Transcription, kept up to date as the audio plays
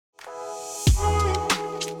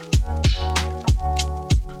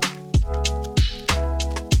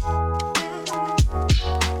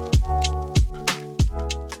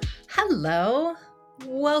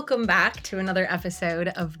Welcome back to another episode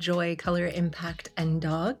of Joy, Color, Impact, and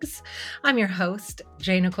Dogs. I'm your host,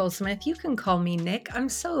 Jay Nicole Smith. You can call me Nick. I'm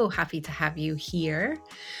so happy to have you here.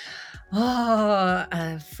 Oh,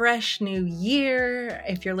 a fresh new year.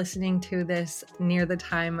 If you're listening to this near the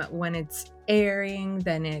time when it's airing,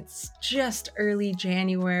 then it's just early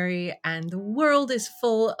January and the world is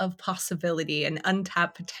full of possibility and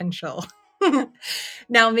untapped potential.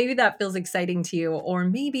 Now, maybe that feels exciting to you, or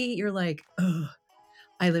maybe you're like, ugh.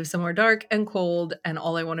 I live somewhere dark and cold, and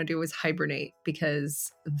all I want to do is hibernate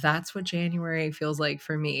because that's what January feels like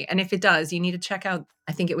for me. And if it does, you need to check out,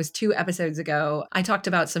 I think it was 2 episodes ago, I talked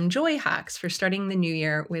about some joy hacks for starting the new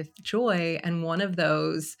year with joy. And one of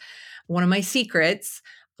my secrets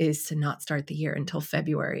is to not start the year until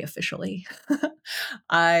February officially.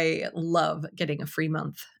 I love getting a free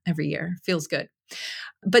month every year. Feels good.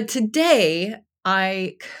 But today,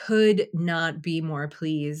 I could not be more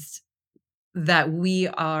pleased that we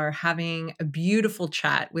are having a beautiful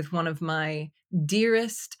chat with one of my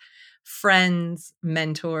dearest friends,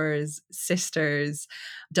 mentors, sisters,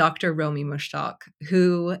 Dr. Romie Mushtaq,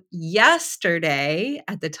 who yesterday,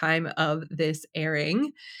 at the time of this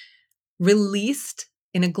airing, released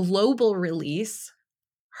in a global release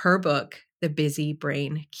her book, The Busy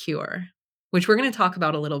Brain Cure, which we're going to talk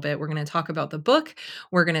about a little bit. We're going to talk about the book.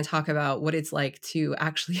 We're going to talk about what it's like to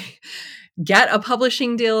actually get a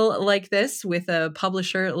publishing deal like this with a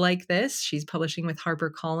publisher like this. She's publishing with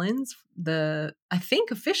HarperCollins, I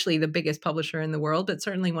think officially the biggest publisher in the world, but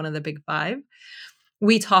certainly one of the big 5.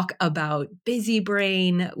 We talk about busy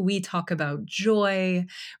brain. We talk about joy.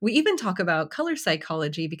 We even talk about color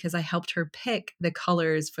psychology because I helped her pick the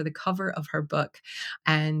colors for the cover of her book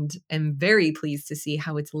and am very pleased to see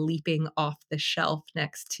how it's leaping off the shelf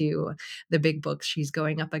next to the big books she's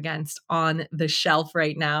going up against on the shelf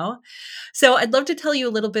right now. So I'd love to tell you a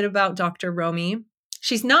little bit about Dr. Romie.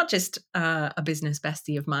 She's not just a business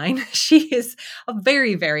bestie of mine. She is a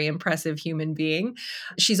very, very impressive human being.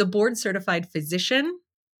 She's a board-certified physician,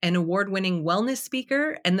 an award-winning wellness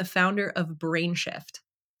speaker, and the founder of Brain Shift.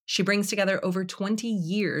 She brings together over 20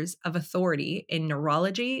 years of authority in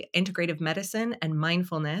neurology, integrative medicine, and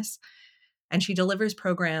mindfulness, and she delivers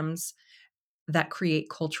programs that create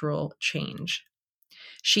cultural change.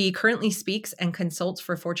 She currently speaks and consults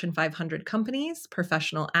for Fortune 500 companies,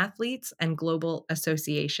 professional athletes, and global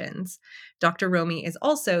associations. Dr. Romie is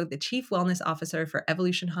also the Chief Wellness Officer for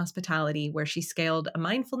Evolution Hospitality, where she scaled a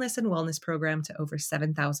mindfulness and wellness program to over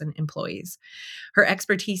 7,000 employees. Her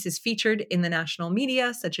expertise is featured in the national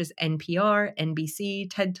media, such as NPR, NBC,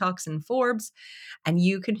 TED Talks, and Forbes, and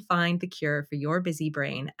you can find the cure for your busy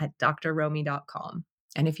brain at drromie.com.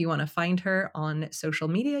 And if you want to find her on social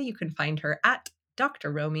media, you can find her at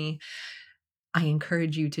Dr. Romie. I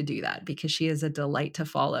encourage you to do that because she is a delight to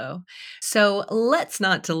follow. So let's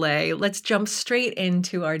not delay. Let's jump straight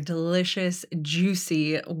into our delicious,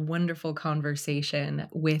 juicy, wonderful conversation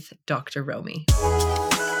with Dr. Romie.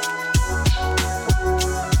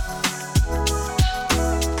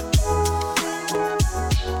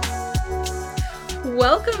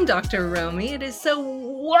 Welcome, Dr. Romie. It is so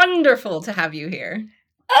wonderful to have you here.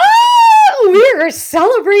 Oh, we are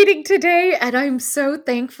celebrating today, and I'm so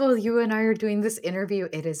thankful you and I are doing this interview.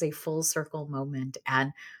 It is a full circle moment,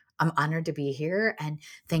 and I'm honored to be here. And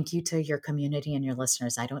thank you to your community and your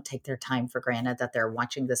listeners. I don't take their time for granted that they're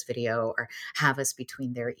watching this video or have us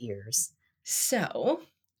between their ears. So,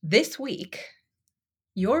 this week,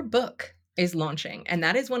 your book is launching, and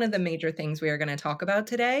that is one of the major things we are going to talk about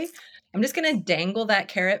today. I'm just going to dangle that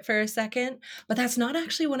carrot for a second, but that's not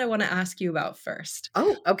actually what I want to ask you about first.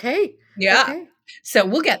 Oh, okay. Yeah. Okay. So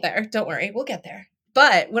we'll get there. Don't worry. We'll get there.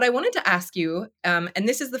 But what I wanted to ask you, and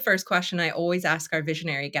this is the first question I always ask our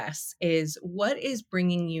visionary guests, is what is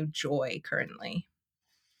bringing you joy currently?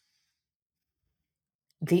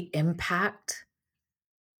 The impact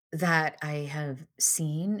that I have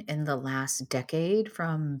seen in the last decade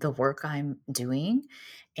from the work I'm doing.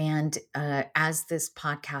 And as this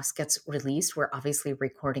podcast gets released, we're obviously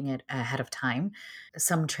recording it ahead of time.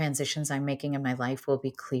 Some transitions I'm making in my life will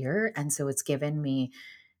be clear. And so it's given me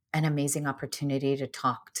an amazing opportunity to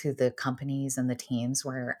talk to the companies and the teams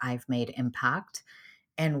where I've made impact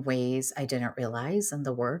in ways I didn't realize in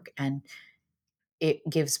the work. And it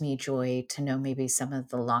gives me joy to know maybe some of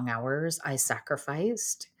the long hours I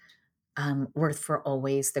sacrificed worth for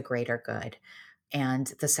always the greater good. And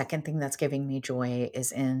the second thing that's giving me joy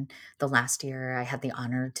is in the last year, I had the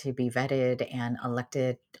honor to be vetted and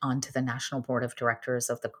elected onto the National Board of Directors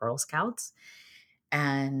of the Girl Scouts.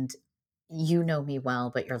 And you know me well,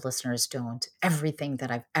 but your listeners don't. Everything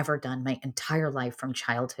that I've ever done my entire life from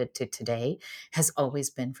childhood to today has always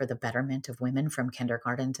been for the betterment of women from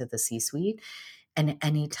kindergarten to the C suite. And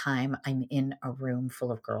anytime I'm in a room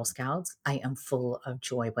full of Girl Scouts, I am full of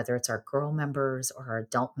joy, whether it's our girl members or our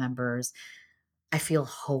adult members. I feel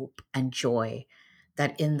hope and joy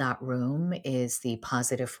that in that room is the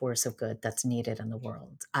positive force of good that's needed in the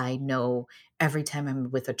world. I know every time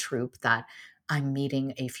I'm with a troop that I'm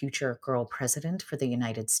meeting a future girl president for the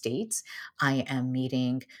United States. I am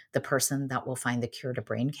meeting the person that will find the cure to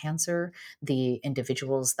brain cancer, the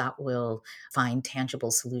individuals that will find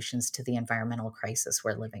tangible solutions to the environmental crisis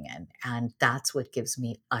we're living in. And that's what gives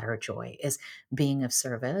me utter joy is being of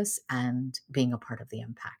service and being a part of the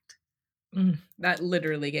impact. That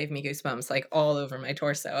literally gave me goosebumps, like, all over my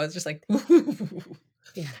torso. I was just like,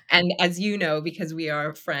 Yeah. and as you know, because we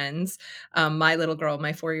are friends, my little girl,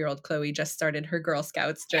 my 4-year-old Chloe, just started her Girl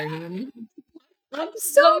Scouts journey. I'm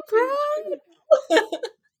so proud.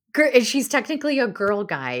 And she's technically a girl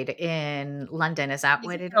guide in London. Is that She's a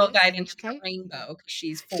what it Girl is Guide in the and she's a UK? rainbow 'cause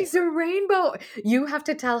she's 4. She's a rainbow. You have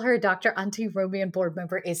to tell her Dr. Auntie Romie and board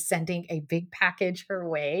member is sending a big package her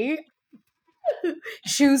way.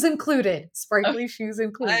 Shoes included, sparkly shoes I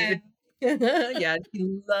included. yeah,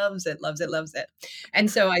 she loves it, loves it, loves it. And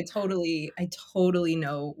so I totally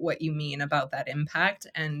know what you mean about that impact,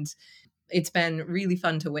 and it's been really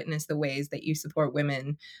fun to witness the ways that you support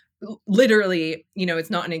women. Literally, it's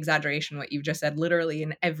not an exaggeration what you've just said. Literally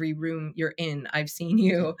in every room you're in, I've seen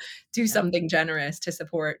Yeah. you do Yep. something generous to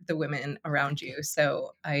support the women around Thank you. you.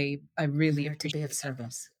 So I I'm really here to be of appreciate that.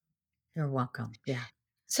 service. You're welcome. Yeah.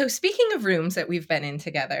 So speaking of rooms that we've been in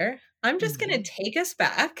together, I'm just going to Mhm. take us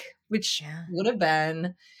back, which Yeah. would have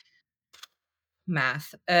been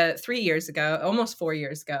math, 3 years ago, almost 4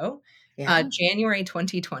 years ago, Yeah. January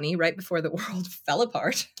 2020, right before the world fell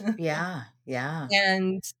apart. Yeah. Yeah.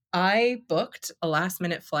 And I booked a last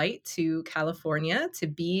minute flight to California to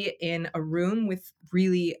be in a room with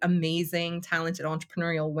really amazing, talented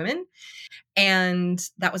entrepreneurial women. And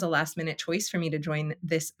that was a last minute choice for me to join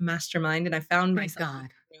this mastermind. And I found Thank myself in God.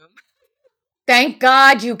 the room. Thank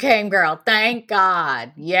God you came, girl. Thank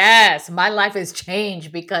God. Yes, my life has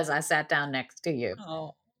changed because I sat down next to you.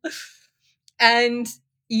 Oh. And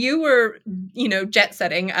you were, jet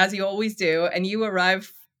setting as you always do, and you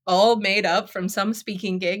arrived all made up from some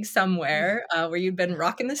speaking gig Yeah. somewhere, where you'd been Yeah.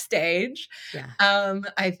 rocking the stage, Yeah.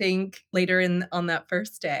 I think later in on that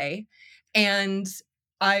first day, and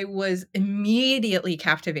I was immediately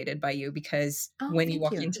captivated by you because Oh, when you thank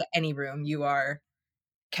walk you. into any room, you are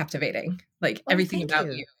captivating. Like, Oh, everything thank about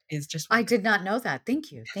you. you is just I wonderful. did not know that.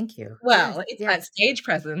 Thank you. Thank you. Yes. Well, it's that Yes. stage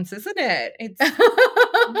presence, isn't it? It's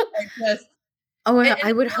you are just Oh, and I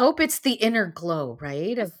it's would hope it's the inner glow,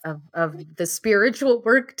 right? not Of the spiritual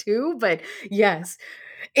work too, but yes.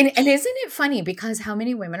 And isn't it funny because how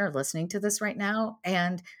many women are listening to this right now?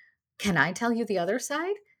 And can I tell you the other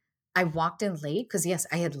side? I walked in late because yes,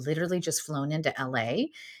 I had literally just flown into LA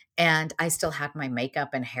and I still had my makeup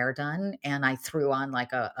and hair done and I threw on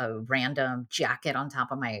like a random jacket on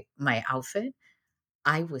top of my outfit.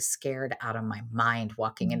 I was scared out of my mind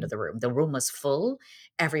walking into Mhm. the room. The room was full.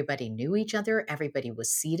 Everybody knew each other. Everybody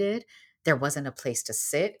was seated. There wasn't a place to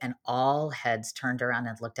sit, and all heads turned around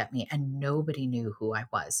and looked at me, and nobody knew who I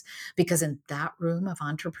was. Because in that room of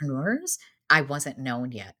entrepreneurs, I wasn't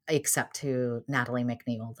known yet, except to Natalie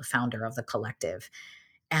McNeil, the founder of the collective.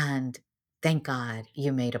 And thank God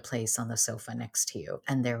you made a place on the sofa next to you.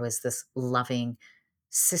 And there was this loving,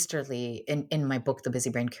 sisterly, in my book, The Busy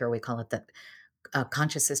Brain Cure, we call it the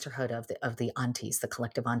conscious sisterhood of the aunties, the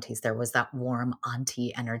collective aunties. There was that warm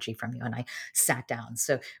auntie energy from you, and I sat down.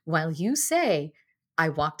 So while you say I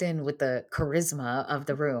walked in with the charisma of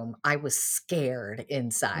the room, I was scared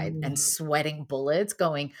inside and Mm. sweating bullets,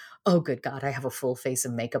 going, "Oh, good God, I have a full face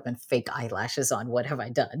of makeup and fake eyelashes on. What have I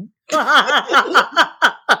done?"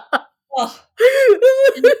 Oh,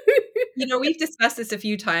 and, we've discussed this a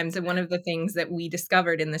few times, and one of the things that we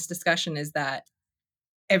discovered in this discussion is that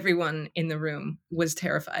everyone in the room was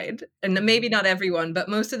terrified. And then maybe Mhm, not everyone, but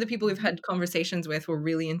most of the people we've mhm, had conversations with were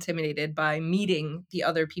really intimidated by meeting the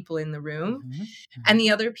other people in the room. mhm, And the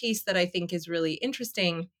mhm, other piece that I think is really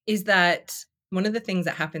interesting is that one of the things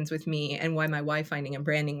that happens with me and why my why finding and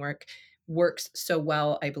branding work works so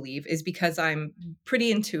well, I believe, is because I'm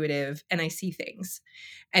pretty intuitive and I see things.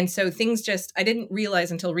 And so things just, I didn't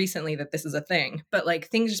realize until recently that this is a thing, but like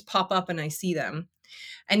things just pop up and I see them.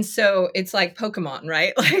 And so it's like Pokemon,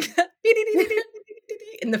 right? Like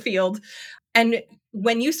in the field. And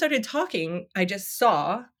when you started talking, I just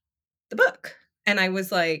saw the book and I was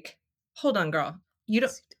like, hold on, girl. You don't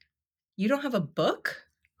Yes, you don't have a book?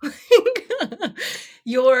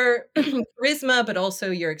 Your charisma, but also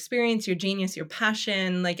your experience, your genius, your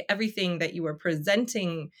passion, like everything that you were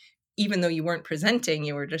presenting, even though you weren't presenting,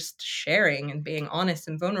 you were just sharing and being honest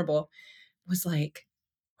and vulnerable, was like,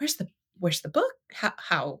 "Where's the where's the book?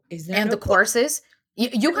 How is there And no the book?" courses, you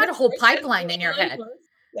And had the a whole course and pipeline the in your online head. course.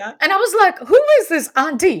 Yeah. And I was like, "Who is this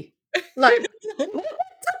auntie?" Like,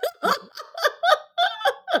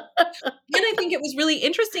 And I think it was really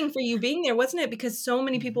interesting for you being there, wasn't it? Because so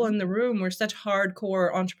many people Mhm. in the room were such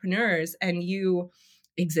hardcore entrepreneurs, and you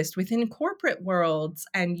exist within corporate worlds,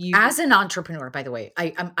 and you As an entrepreneur, by the way,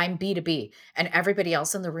 I'm B2B, and everybody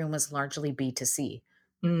else in the room was largely B2C.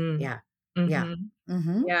 Mm. Yeah. Yeah. Mhm.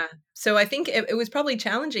 Mhm. Yeah. So I think it was probably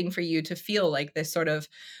challenging for you to feel like this sort of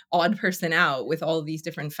odd person out with all these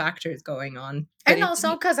different factors going on, but And it also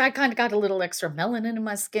didn't. because I kinda got a little extra melanin in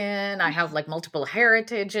my skin, I have, like, multiple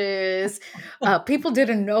heritages, people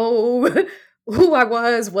didn't know who I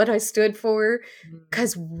was, what I stood for. Mm,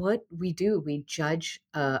 Because what we do, we judge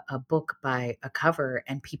a book by a cover,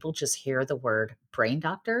 and people just hear the word brain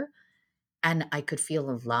doctor, and I could feel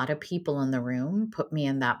a lot of people in the room put me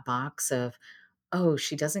in that box of, "Oh,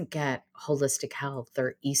 she doesn't get holistic health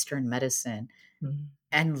or Eastern medicine," mm,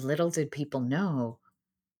 and little did people know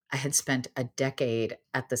I had spent a decade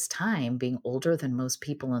at this time being older than most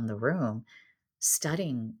people in the room,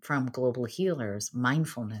 studying from global healers,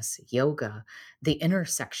 mindfulness, yoga, the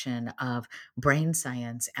intersection of brain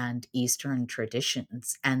science and Eastern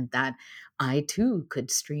traditions, and that I too could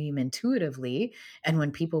stream intuitively. And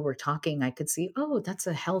when people were talking, I could see, oh, that's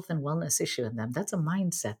a health and wellness issue in them. That's a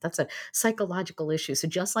mindset. That's a psychological issue. So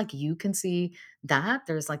just like you can see that,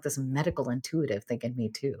 there's like this medical intuitive thing in me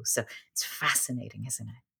too. So it's fascinating, isn't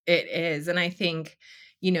it? it is, and I think,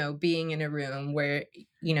 being in a room where,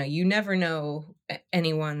 you never know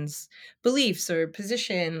anyone's beliefs or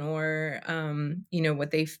position or,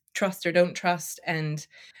 what they trust or don't trust, and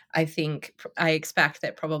I think I expect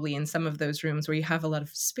that probably in some of those rooms where you have a lot of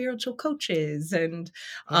spiritual coaches and,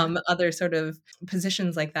 Yeah. other sort of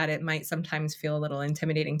positions like that, it might sometimes feel a little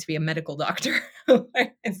intimidating to be a medical doctor.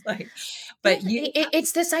 It's like, Yeah, but you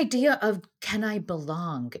it's this idea of can I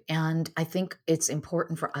belong? And I think it's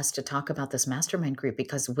important for us to talk about this mastermind group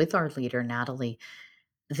because with our leader, Natalie,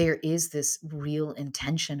 there is this real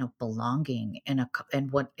intention of belonging in in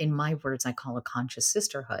what, in my words, I call a conscious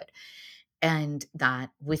sisterhood. And that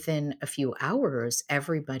within a few hours,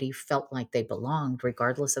 everybody felt like they belonged,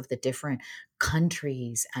 regardless of the different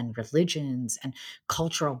countries and religions and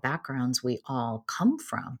cultural backgrounds we all come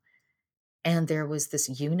from. And there was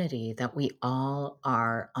this unity that we all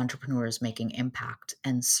are entrepreneurs making impact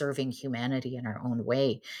and serving humanity in our own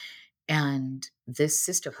way. And this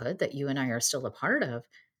sisterhood that you and I are still a part of,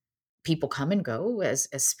 people come and go as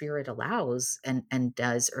spirit allows and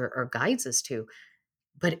does or guides us to,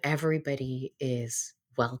 but everybody is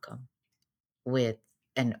welcome with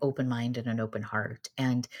an open mind and an open heart.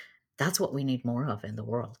 And that's what we need more of in the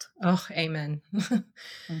world. Oh, amen.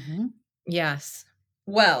 Mhm. Yes.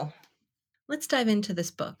 Well, let's dive into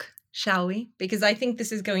this book, shall we? Because I think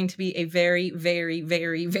this is going to be a very, very,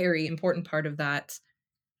 very, very important part of that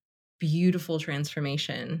beautiful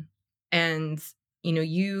transformation. And,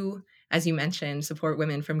 you, as you mentioned, support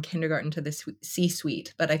women from kindergarten to the C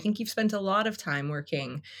suite. But I think you've spent a lot of time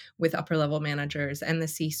working with upper level managers and the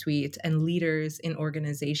C suite and leaders in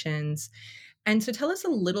organizations. And so tell us a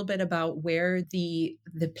little bit about where the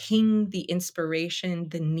ping, the inspiration,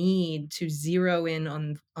 the need to zero in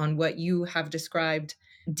on what you have described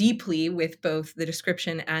deeply with both the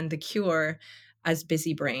description and the cure as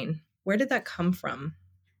busy brain. Where did that come from?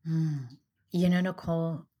 Mm. You know,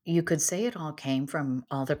 Nicole, you could say it all came from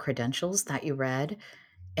all the credentials that you read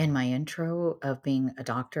in my intro of being a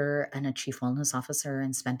doctor and a chief wellness officer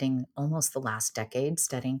and spending almost the last decade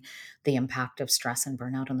studying the impact of stress and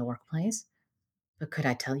burnout in the workplace. But could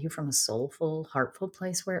I tell you from a soulful, heartful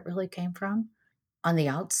place where it really came from? On the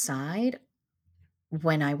outside,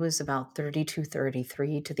 when I was about 32,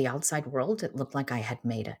 33, to the outside world, it looked like I had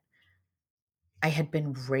made it. I had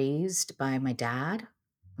been raised by my dad,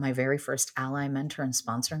 my very first ally, mentor, and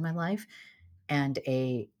sponsor in my life, and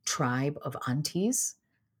a tribe of aunties,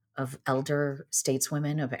 of elder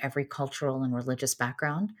stateswomen of every cultural and religious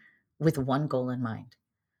background, with one goal in mind.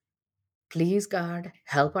 Please, God,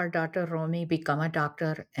 help our daughter Romie become a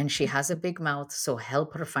doctor. And she has a big mouth, so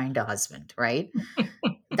help her find a husband, right?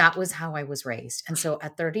 That was how I was raised. And so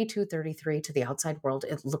at 32, 33, to the outside world,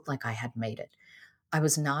 it looked like I had made it. I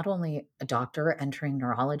was not only a doctor entering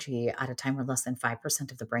neurology at a time where less than 5%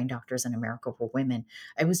 of the brain doctors in America were women,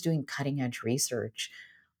 I was doing cutting edge research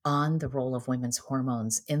on the role of women's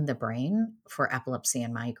hormones in the brain for epilepsy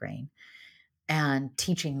and migraine. and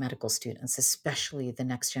teaching medical students, especially the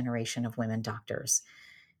next generation of women doctors.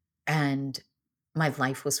 And my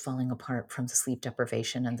life was falling apart from the sleep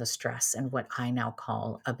deprivation and the stress and what I now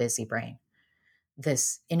call a busy brain.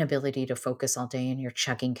 This inability to focus all day and you're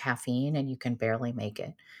chugging caffeine and you can barely make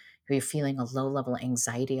it. Or you're feeling a low level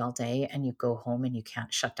anxiety all day and you go home and you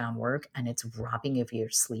can't shut down work and it's robbing you of your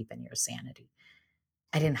sleep and your sanity.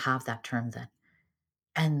 I didn't have that term then.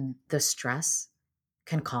 And the stress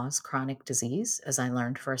can cause chronic disease, as I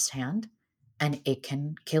learned firsthand, and it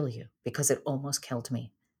can kill you because it almost killed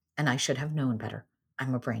me. And I should have known better.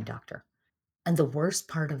 I'm a brain doctor. And the worst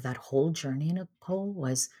part of that whole journey, Nicole,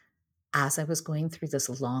 was as I was going through this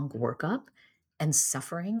long workup and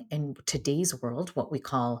suffering in today's world, what we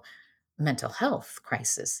call mental health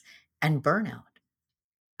crisis and burnout,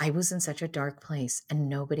 I was in such a dark place and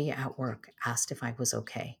nobody at work asked if I was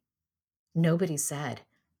okay. Nobody said,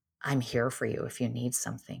 I'm here for you if you need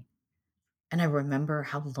something. And I remember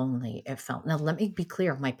how lonely it felt. Now, let me be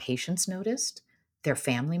clear, my patients noticed, their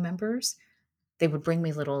family members, they would bring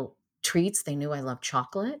me little treats. They knew I loved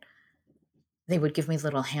chocolate. They would give me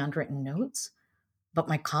little handwritten notes, but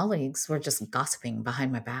my colleagues were just gossiping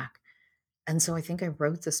behind my back. And so I think I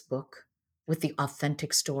wrote this book with the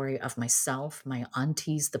authentic story of myself, my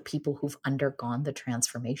aunties, the people who've undergone the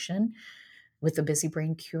transformation with the Busy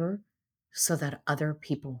Brain Cure so that other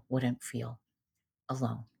people wouldn't feel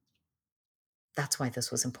alone. That's why this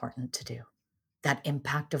was important to do. That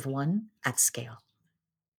impact of one at scale.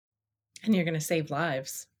 And you're going to save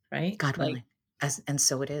lives, right? God Like, willing. And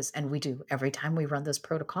so it is. And we do. Every time we run this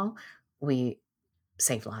protocol, we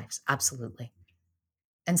save lives. Absolutely.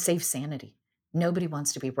 And save sanity. Nobody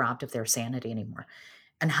wants to be robbed of their sanity anymore.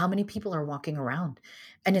 And how many people are walking around?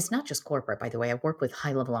 And it's not just corporate, by the way. I work with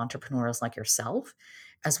high level entrepreneurs like yourself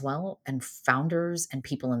as well, and founders and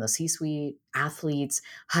people in the C suite, athletes,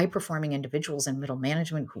 high performing individuals in middle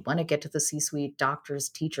management who want to get to the C suite, doctors,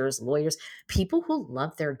 teachers, lawyers, people who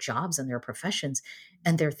love their jobs and their professions.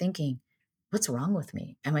 And they're thinking, what's wrong with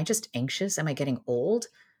me? Am I just anxious? Am I getting old?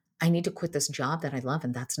 I need to quit this job that I love.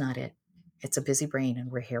 And that's not it. It's a busy brain,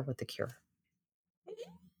 and we're here with the cure.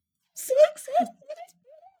 so excited.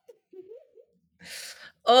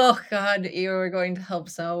 Oh God, you are going to help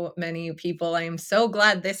so many people. I am so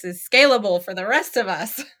glad this is scalable for the rest of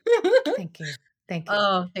us. Thank you. Thank you.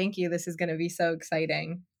 Oh, thank you. This is going to be so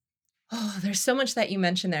exciting. Oh, there's so much that you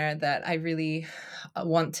mentioned there that I really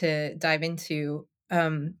want to dive into.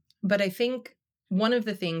 But I think one of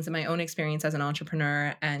the things in my own experience as an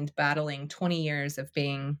entrepreneur and battling 20 years of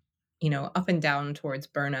being, up and down towards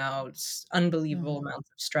burnouts, unbelievable Mhm.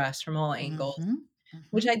 amounts of stress from all angles, Mhm.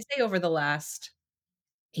 which Mhm. I'd say over the last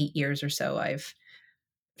 8 years or so, I've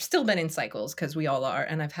still been in cycles because we all are.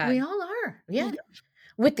 And I've We had, all are. Yeah. yeah,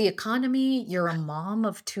 With the economy, you're a mom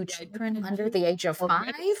of 2 I just children had under two the age of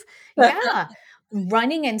children. 5. Yeah.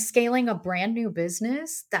 Running and scaling a brand new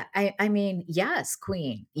business that I mean, yes,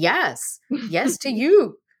 queen. Yes. Yes to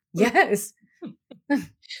you. Yes.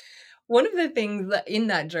 One of the things that in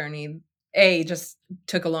that journey, just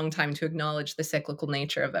took a long time to acknowledge the cyclical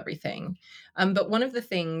nature of everything. But one of the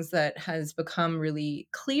things that has become really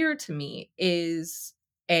clear to me is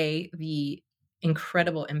the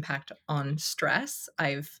incredible impact on stress.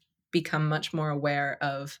 I've become much more aware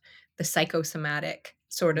of the psychosomatic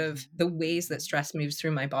sort of Mhm. the ways that Mhm. stress moves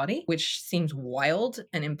through my body, which seems wild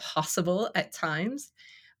and impossible at times.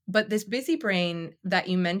 But this busy brain that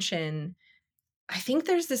you mention, I think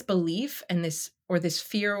there's this belief and this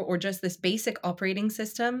fear or just this basic operating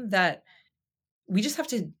system that we just have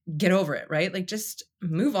to get over it, right? Like, just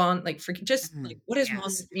move on, like, forget just, like, Mhm. what is wrong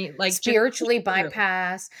Yes. with me? Like, just push Spiritually through.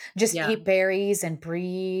 bypass, just Yeah. eat berries and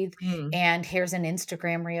breathe, Mm. and here's an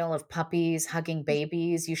Instagram reel of puppies hugging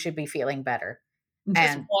babies, you should be feeling better.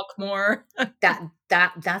 Just And walk more.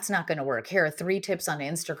 that's not gonna work. Here are 3 tips on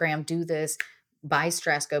Instagram, do this, buy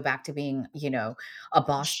stress, go back to being, a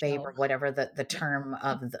boss babe or Shell. whatever the Yeah. term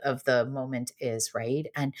of the moment is, right?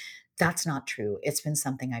 And that's not true. It's been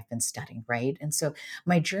something I've been studying, right? And so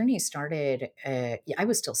my journey started, yeah, I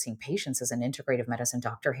was still seeing patients as an integrative medicine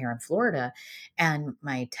doctor here in Florida, and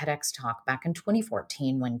my TEDx talk back in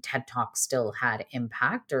 2014 when TED Talk still had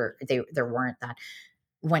impact or there weren't that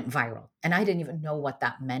went viral. And I didn't even know what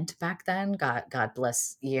that meant back then. God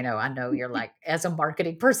bless, I know you're like, as a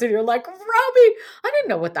marketing person, you're like, Robbie, I didn't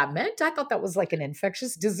know what that meant. I thought that was like an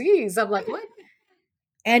infectious disease. I'm like, what?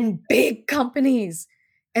 And big companies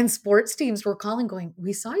and sports teams were calling, going,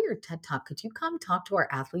 we saw your TED Talk. Could you come talk to our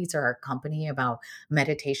athletes or our company about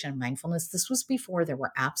meditation and mindfulness? This was before there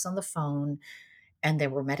were apps on the phone and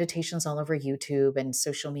there were meditations all over YouTube and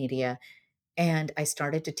social media. And I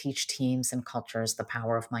started to teach teams and cultures the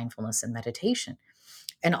power of mindfulness and meditation.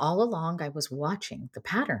 And all along, I was watching the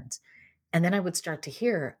patterns. And then I would start to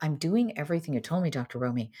hear, I'm doing everything you told me, Dr.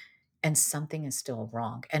 Romie, and something is still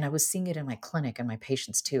wrong. And I was seeing it in my clinic and my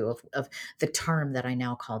patients too, of the term that I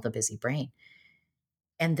now call the busy brain.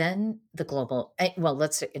 And then the global, well,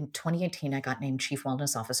 let's say in 2018, I got named Chief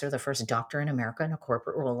Wellness Officer, the first doctor in America in a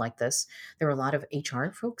corporate role like this. There were a lot of HR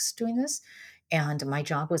folks doing this. And my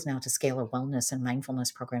job was now to scale a wellness and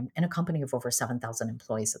mindfulness program in a company of over 7,000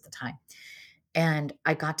 employees at the time. And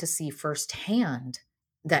I got to see firsthand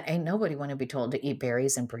that ain't nobody want to be told to eat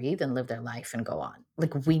berries and breathe and live their life and go on.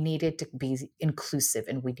 Like we needed to be inclusive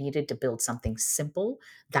and we needed to build something simple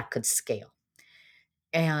that could scale.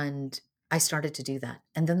 And I started to do that.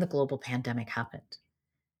 And then the global pandemic happened.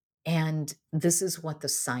 And this is what the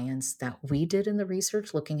science that we did in the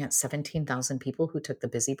research, looking at 17,000 people who took the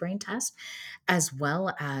busy brain test, as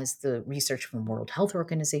well as the research from World Health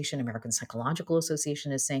Organization, American Psychological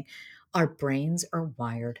Association is saying our brains are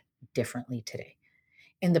wired differently today.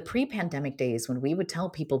 In the pre-pandemic days, when we would tell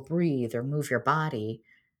people breathe or move your body,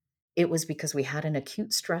 it was because we had an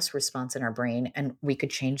acute stress response in our brain and we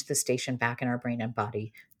could change the station back in our brain and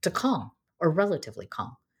body to calm or relatively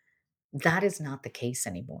calm. That is not the case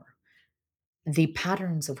anymore. The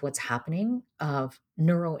patterns of what's happening of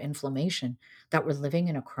neuroinflammation, that we're living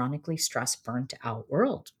in a chronically stressed, burnt out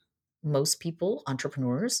world. Most people,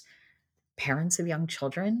 entrepreneurs, parents of young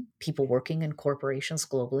children, people working in corporations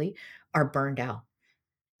globally are burned out.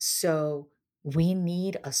 So we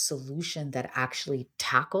need a solution that actually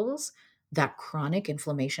tackles that chronic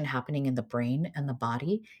inflammation happening in the brain and the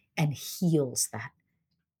body and heals that.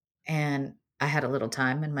 And I had a little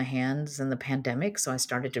time in my hands in the pandemic. So I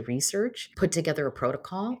started to research, put together a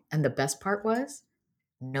protocol. And the best part was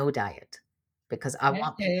no diet because I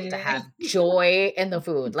want people to Hey. have joy in the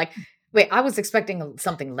food. Like, wait, I was expecting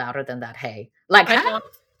something louder than that. Hey, like, I huh? know.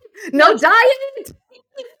 No Yes. diet,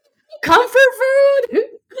 comfort food.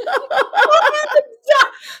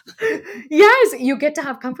 Yes, you get to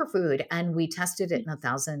have comfort food. And we tested it in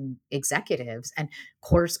 1,000 executives and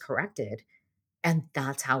course corrected. And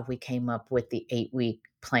that's how we came up with the 8-week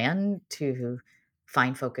plan to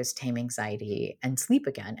find focus, tame anxiety, and sleep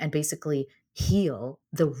again, and basically heal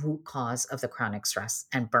the root cause of the chronic stress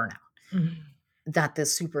and burnout. Mm. That the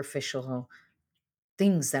superficial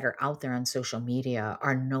things that are out there on social media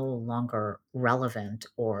are no longer relevant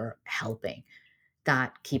or helping.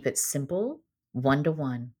 That keep it simple, one to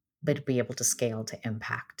one, but be able to scale to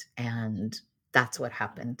impact. And that's what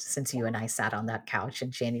happened since you and I sat on that couch in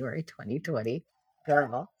January 2020.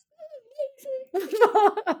 Girl.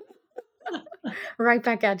 Right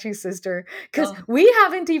back at you, sister. Because Oh, we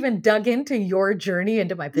haven't even dug into your journey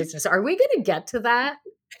into my business. Are we going to get to that?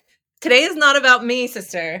 today is not about me,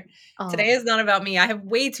 sister. Today Oh, is not about me. I have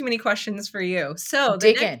way too many questions for you. So the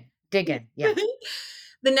dig next in, dig in. Yeah.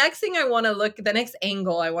 the next thing I want to look the next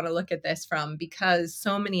angle I want to look at this from, because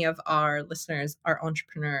so many of our listeners are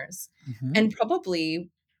entrepreneurs Hmm. and probably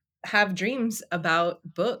have dreams about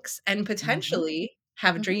books and Hmm. potentially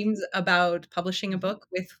have Hmm. dreams about publishing a Hmm. book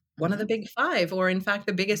with one of the Hmm. big five, or in fact,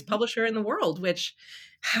 the biggest Hmm. publisher in the world, which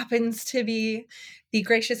happens to be the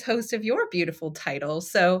gracious host of your beautiful title.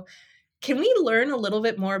 So, can we learn a little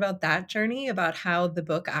bit more about that journey, about how the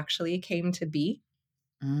book actually came to be?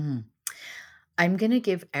 Mm. I'm going to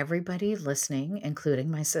give everybody listening,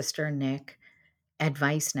 including my sister Nick,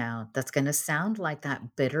 advice now that's going to sound like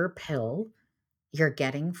that bitter pill you're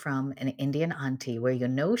getting from an Indian auntie where you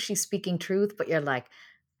know she's speaking truth, but you're like,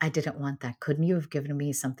 I didn't want that. Couldn't you have given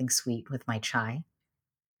me something sweet with my chai?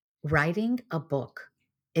 Writing a book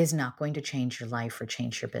is not going to change your life or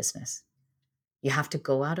change your business. You have to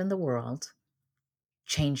go out in the world,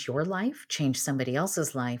 change your life, change somebody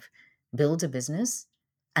else's life, build a business,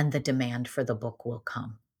 and the demand for the book will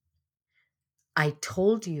come. I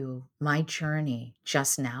told you my journey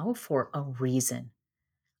just now for a reason.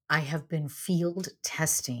 I have been field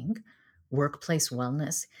testing workplace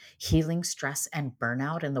wellness, healing stress and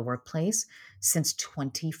burnout in the workplace since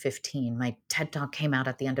 2015. My TED Talk came out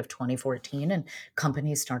at the end of 2014 and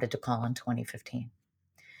companies started to call in 2015.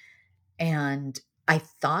 And I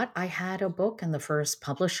thought I had a book and the first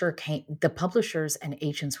publisher came, the publishers and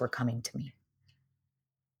agents were coming to me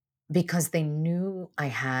because they knew I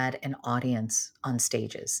had an audience on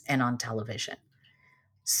stages and on television.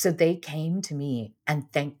 So they came to me, and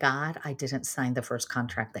thank God I didn't sign the first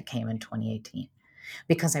contract that came in 2018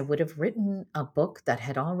 because I would have written a book that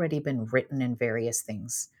had already been written in various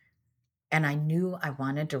things. And I knew I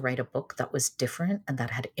wanted to write a book that was different and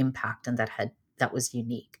that had impact and that was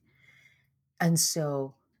unique. And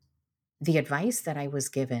so the advice that I was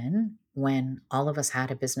given when all of us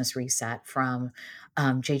had a business reset from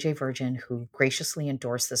JJ Virgin, who graciously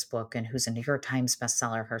endorsed this book and who's a New York Times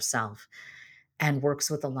bestseller herself and works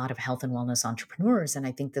with a lot of health and wellness entrepreneurs. And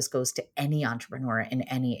I think this goes to any entrepreneur in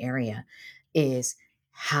any area is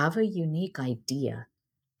have a unique idea,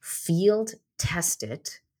 field test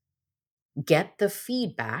it, get the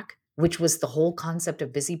feedback, which was the whole concept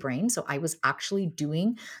of busy brain. So I was actually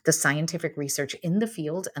doing the scientific research in the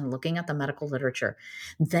field and looking at the medical literature,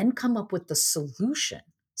 then come up with the solution.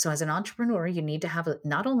 So as an entrepreneur, you need to have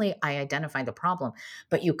not only I identify the problem,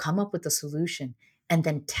 but you come up with the solution and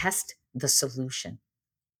then test the solution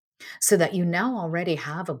so that you now already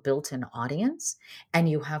have a built-in audience and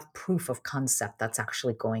you have proof of concept that's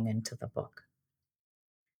actually going into the book.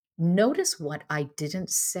 Notice what I didn't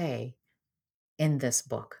say in this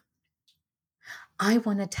book. I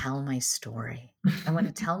want to tell my story. I want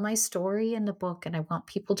to tell my story in the book and I want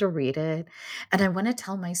people to read it. And I want to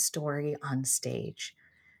tell my story on stage.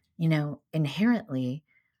 Inherently,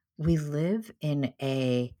 we live in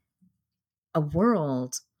a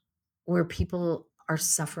world where people are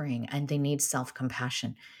suffering and they need self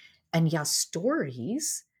compassion. And yeah,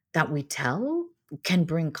 stories that we tell can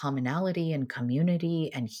bring commonality and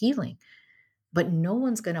community and healing, but no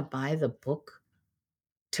one's going to buy the book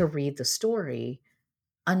to read the story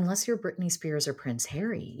unless you're Britney Spears or Prince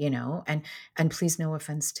Harry, and please no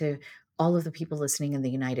offense to all of the people listening in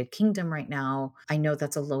the United Kingdom right now. I know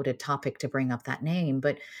that's a loaded topic to bring up that name,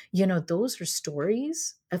 but those are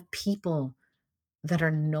stories of people that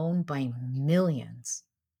are known by millions.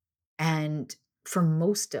 And for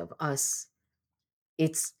most of us,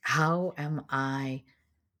 it's how am I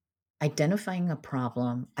identifying a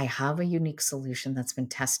problem? I have a unique solution that's been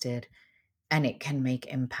tested and it can make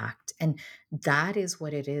impact. And that is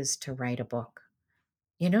what it is to write a book.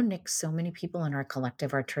 Nick, so many people in our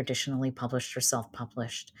collective are traditionally published or self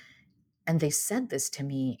published. And they said this to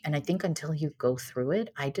me. And I think until you go through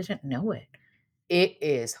it, I didn't know it. It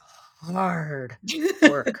is hard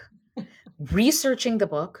work. Researching the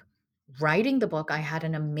book, writing the book, I had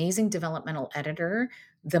an amazing developmental editor.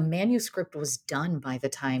 The manuscript was done by the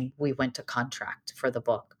time we went to contract for the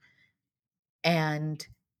book. And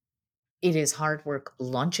it is hard work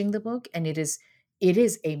launching the book and it is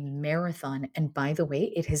a marathon, and by the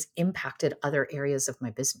way, it has impacted other areas of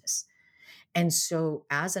my business. And so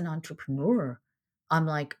as an entrepreneur, I'm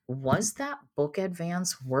like, was that book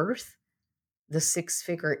advance worth the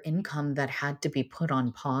six-figure income that had to be put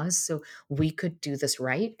on pause so we could do this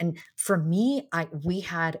right? And for me, I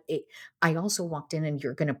also walked in, and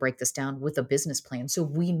you're going to break this down with a business plan. So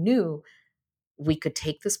we knew we could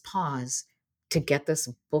take this pause to get this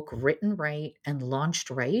book written right and launched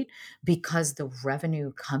right, because the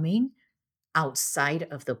revenue coming outside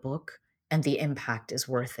of the book and the impact is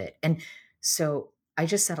worth it. And so I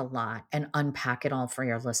just said a lot and unpack it all for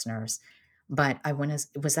your listeners. But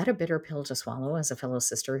was that a bitter pill to swallow as a fellow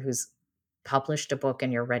sister who's published a book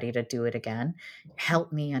and you're ready to do it again?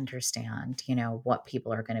 Help me understand, what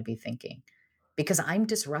people are going to be thinking, because I'm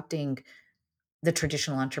disrupting the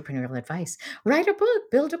traditional entrepreneurial advice. Write a book,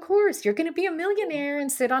 build a course. You're going to be a millionaire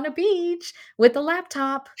and sit on a beach with a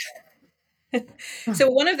laptop. So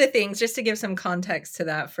one of the things, just to give some context to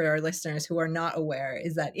that for our listeners who are not aware,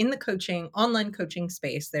 is that in the online coaching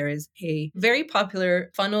space, there is a very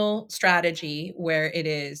popular funnel strategy where it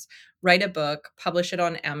is write a book, publish it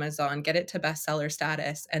on Amazon, get it to bestseller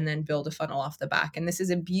status, and then build a funnel off the back. And this is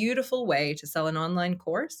a beautiful way to sell an online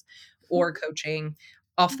course or coaching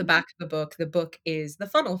off the back of the book. The book is the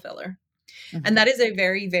funnel filler. And Mhm, that is a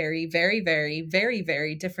very, very, very, very, very,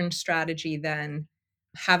 very different strategy than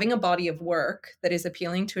having a body of work that is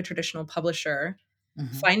appealing to a traditional publisher,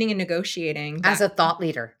 mhm. finding and negotiating As that a thought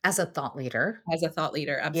leader, as a thought leader. as a thought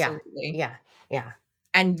leader, Yeah, absolutely. yeah, yeah.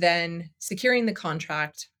 And then securing the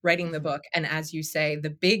contract, writing the Mhm, book. And as you say, the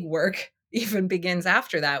big work even begins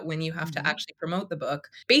after that when you have to mhm, actually promote the book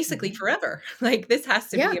basically mhm. forever. Like this has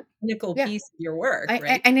to be Yeah, a pinnacle yeah. piece of your work, I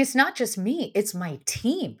right? and it's not just me, it's my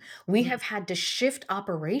team. We Mm. have had to shift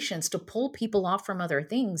operations to pull people off from other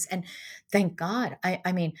things, and thank God.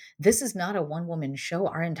 I mean, this is not a one-woman show.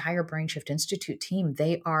 Our entire Brain Shift Institute team,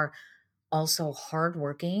 they are also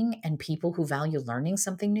hardworking and people who value learning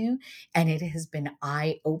something new, and it has been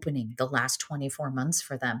eye-opening the last 24 months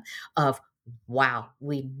for them of, "Wow,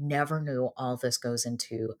 we never knew all this goes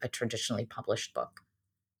into a traditionally published book."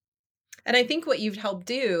 And I think what you've helped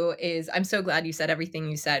do is I'm so glad you said everything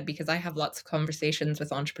you said because I have lots of conversations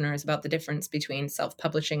with entrepreneurs about the difference between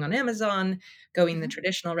self-publishing on Amazon, going the Mhm.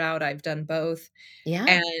 traditional route. I've done both. Yeah,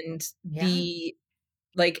 And yeah.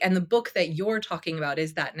 the book that you're talking about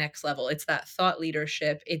is that next level. It's that thought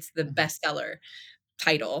leadership, it's the Mhm, bestseller.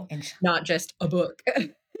 title, And not just a book.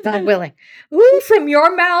 God willing. Ooh, from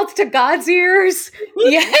your mouth to God's ears.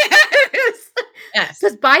 Yes. Yes.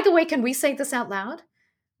 Because, by the way, can we say this out loud?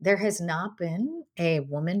 There has not been a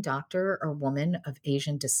woman doctor or woman of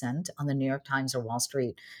Asian descent on the New York Times or Wall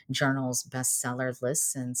Street Journal's bestseller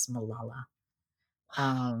list since Malala.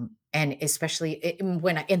 And especially in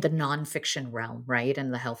the nonfiction realm, right,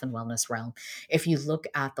 in the health and wellness realm, if you look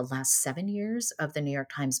at the last 7 years of the New York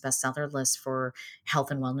Times bestseller list for health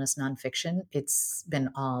and wellness nonfiction, it's been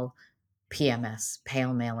all PMS,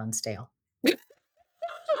 pale, male, and stale.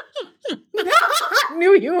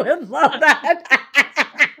 Knew you would love that.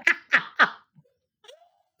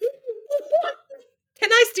 Can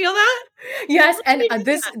I steal that? Yes, Where can and I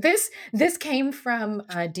do this came from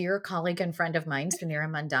a dear colleague and friend of mine, Sunira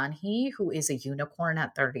Mandani, who is a unicorn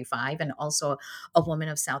at 35 and also a woman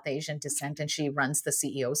of South Asian descent, and she runs the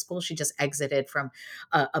CEO school. She just exited from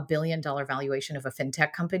a $1 billion valuation of a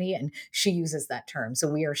fintech company, and she uses that term. So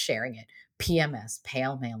we are sharing it. PMS,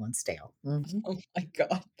 pale, male, and stale. Mhm. Oh my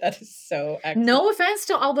god, that is so excellent. No offense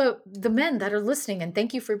to all the men that are listening, and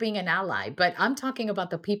thank you for being an ally, but I'm talking about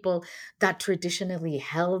the people that traditionally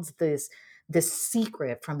held this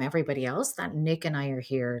secret from everybody else that Nick and I are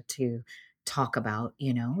here to talk about,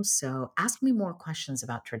 So ask me more questions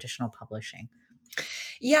about traditional publishing.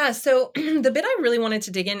 Yeah, so the bit I really wanted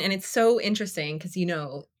to dig in, and it's so interesting because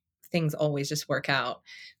things always just work out.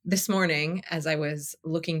 This morning, as I was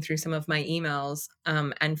looking through some of my emails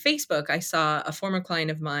and Facebook, I saw a former client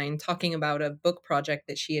of mine talking about a book project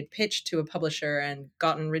that she had pitched to a publisher and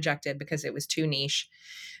gotten rejected because it was too niche.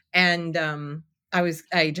 And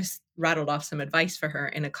I just rattled off some advice for her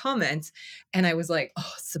in a comment, and I was like,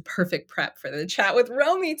 oh, it's the perfect prep for the chat with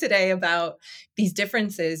Romie today about these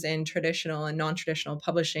differences in traditional and non-traditional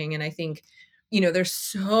publishing. And I think, there's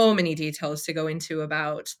so many details to go into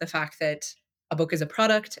about the fact that a book is a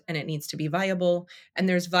product and it needs to be viable. And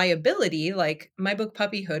there's viability. Like my book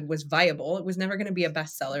Puppyhood was viable. It was never going to be a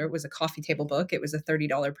bestseller. It was a coffee table book. It was a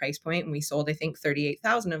 $30 price point, and we sold, I think,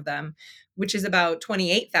 38,000 of them, which is about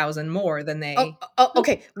 28,000 more than Oh, they.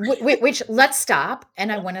 okay. Which let's stop.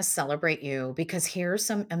 And I want to celebrate you because here's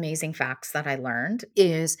some amazing facts that I learned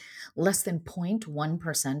is less than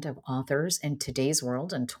 0.1% of authors in today's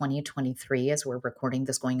world in 2023, as we're recording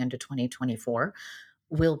this going into 2024,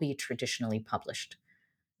 will be traditionally published.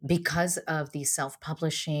 Because of the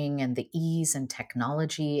self-publishing and the ease and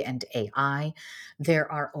technology and AI,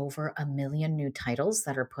 there are over 1 million new titles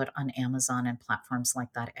that are put on Amazon and platforms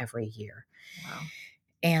like that every year. Wow.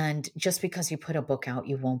 And just because you put a book out,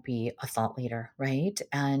 you won't be a thought leader, right?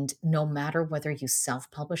 And no matter whether you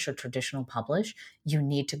self publish or traditional publish, you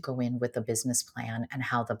need to go in with a business plan and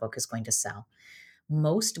how the book is going to sell.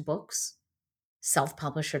 Most books, self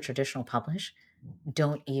publish or traditional publish,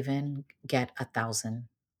 don't even get 1,000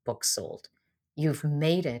 books sold. You've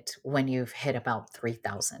made it when you've hit about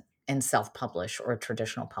 3,000 in self publish or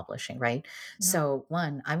traditional publishing, right? Yeah. So,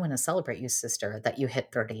 one, I want to celebrate you, sister, that you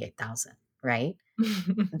hit 38,000, right?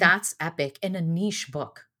 That's epic in a niche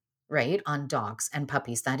book, right? On dogs and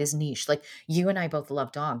puppies. That is niche. Like you and I both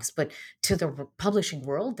love dogs, but to the publishing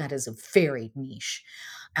world, that is a very niche.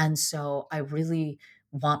 And so I really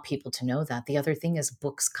want people to know that. The other thing is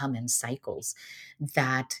books come in cycles,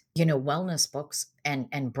 that, wellness books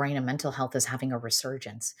and brain and mental health is having a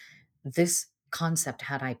resurgence. This concept,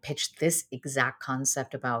 had I pitched this exact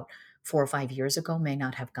concept about 4 or 5 years ago, may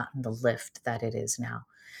not have gotten the lift that it is now.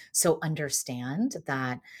 So understand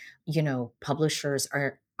that, publishers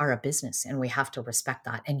are a business and we have to respect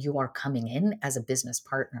that. And you are coming in as a business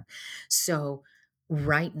partner. So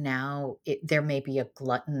right now, there may be a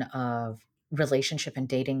glutton of relationship and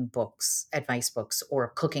dating books, advice books, or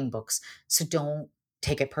cooking books. So don't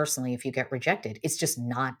take it personally if you get rejected. It's just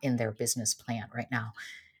not in their business plan right now.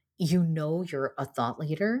 You're a thought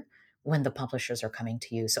leader when the publishers are coming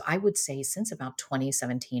to you. So I would say since about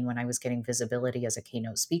 2017, when I was getting visibility as a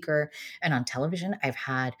keynote speaker and on television, I've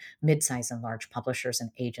had mid-size and large publishers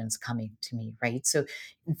and agents coming to me, right? So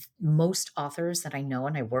most authors that I know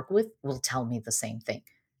and I work with will tell me the same thing.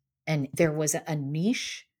 And there was a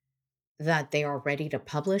niche that they are ready to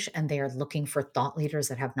publish, and they are looking for thought leaders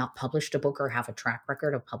that have not published a book or have a track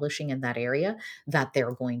record of publishing in that area that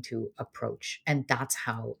they're going to approach. And that's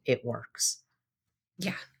how it works.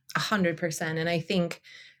 Yeah, 100%. And I think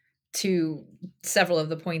to several of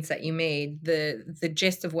the points that you made, the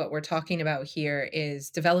gist of what we're talking about here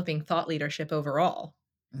is developing thought leadership overall,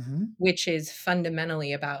 Mhm. which is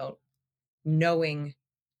fundamentally about knowing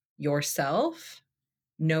yourself,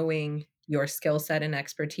 knowing your skill set and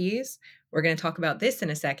expertise. We're going to talk about this in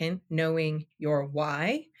a second, knowing your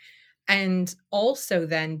why, And also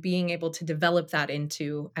then being able to develop that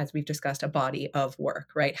into, as we've discussed, a body of work,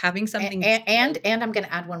 right? Having something to show. And I'm going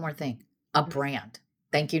to add one more thing, a brand.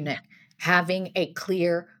 Thank you, Nick. Having a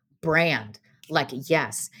clear brand, like,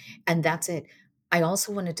 yes, and that's it. I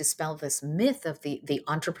also want to dispel this myth of the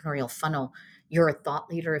entrepreneurial funnel. You're a thought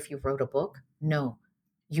leader if you wrote a book. No,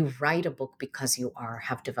 you write a book because you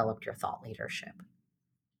have developed your thought leadership.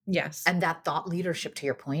 Yes. And that thought leadership, to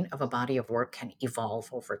your point, of a body of work can evolve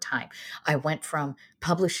over time. I went from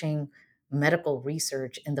publishing medical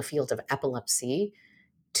research in the field of epilepsy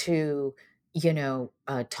to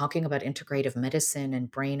talking about integrative medicine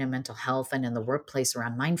and brain and mental health and in the workplace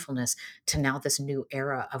around mindfulness, to now this new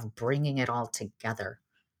era of bringing it all together.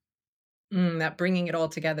 That bringing it all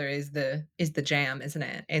together is the jam, isn't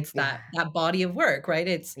it? It's Yeah. that body of work, right?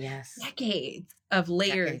 It's Yes. decades of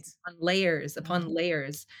layers Decades. upon layers upon Mhm.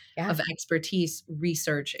 layers Yeah. of expertise,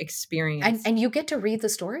 research, and experience. and you get to read the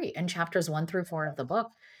story in chapters 1 through 4 of the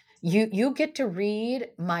book. You get to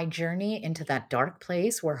read my journey into that dark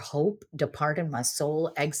place where hope departed my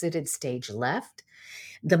soul, exited stage left.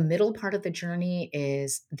 The middle part of the journey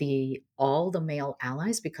is the all the male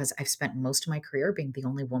allies, because I've spent most of my career being the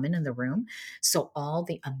only woman in the room. So all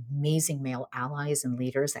the amazing male allies and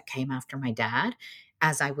leaders that came after my dad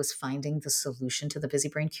as I was finding the solution to the busy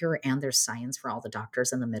brain cure, and there's science for all the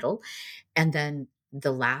doctors in the middle. And then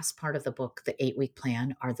the last part of the book, the 8-week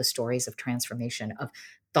plan, are the stories of transformation of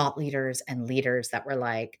thought leaders and leaders that were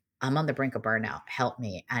like, I'm on the brink of burnout, help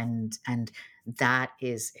me. And that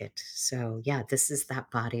is it. So yeah, this is that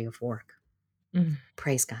body of work. Mm,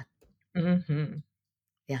 Praise God. mhm.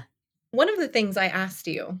 Yeah. One of the things I asked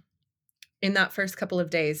you in that first couple of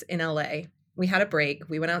days in LA, we had a break.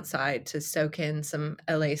 We went outside to soak in some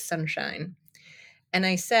LA sunshine. And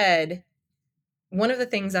I said, one of the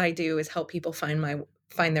things I do is help people find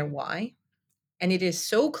their why. And it is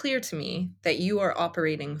so clear to me that you are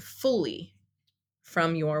operating fully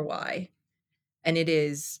from your why. And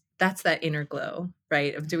that's that inner glow,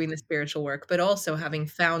 right? Of doing the spiritual work, but also having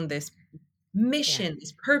found this Yeah. mission,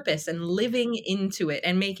 this purpose, and living into it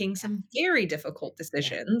and making Yeah. some very difficult Yeah.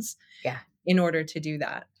 decisions Yeah. in order to do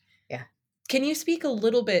that. Yeah. Can you speak a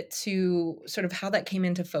little bit to sort of how that came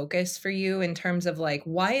into focus for you in terms of like,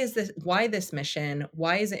 why this mission?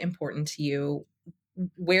 Why is it important to you?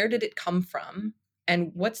 Where did it come from?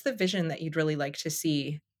 And what's the vision that you'd really like to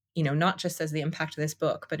see, not just as the impact of this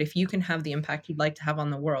book, but if you can have the impact you'd like to have on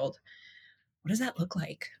the world, what does that look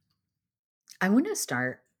like? I want to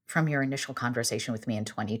start from your initial conversation with me in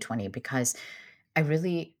 2020, because I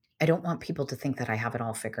don't want people to think that I have it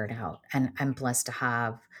all figured out. And I'm blessed to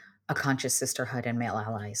have a conscious sisterhood and male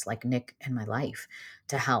allies like Nick in my life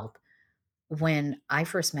to help. When I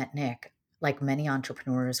first met Nick, like many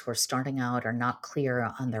entrepreneurs who are starting out or not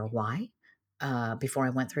clear on their why, before I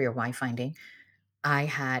went through your why finding, I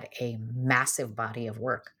had a massive body of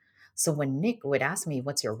work. So when Nick would ask me,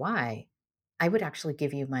 "What's your why?" I would actually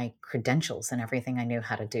give you my credentials and everything I knew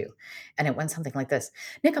how to do. And it went something like this: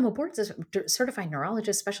 Nick, I'm a certified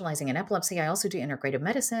neurologist specializing in epilepsy. I also do integrative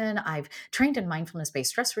medicine. I've trained in mindfulness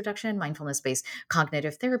based stress reduction, mindfulness based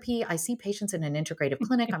cognitive therapy. I see patients in an integrative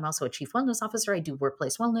clinic. I'm also a chief wellness officer. I do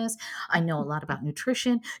workplace wellness. I know a lot about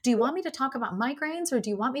nutrition. Do you want me to talk about migraines, or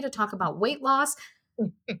do you want me to talk about weight loss?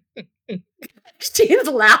 She's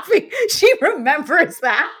laughing. She remembers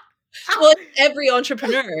that. Well, it's every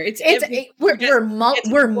entrepreneur. It's It's every we're gets to the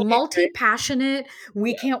we're point, multi right? passionate.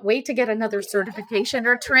 We can't wait to get another certification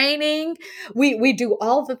or training. We do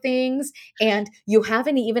all the things, and you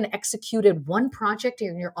haven't even executed one project,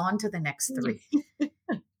 and you're on to the next three.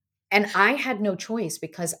 And I had no choice,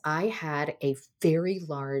 because I had a very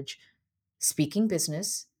large speaking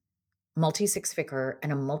business, multi six figure,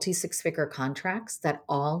 and a multi six figure contracts that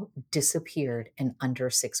all disappeared in under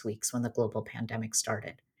 6 weeks when the global pandemic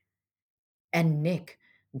started. And Nick,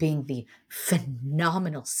 being the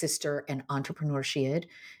phenomenal sister and entrepreneur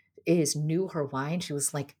knew her why. And she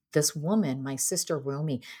was like, this woman, my sister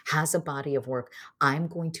Romie, has a body of work. I'm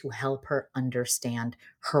going to help her understand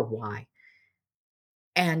her why.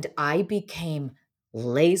 And I became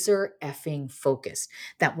laser effing focused,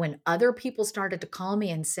 that when other people started to call me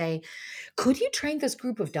and say, could you train this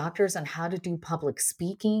group of doctors on how to do public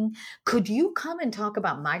speaking? Could you come and talk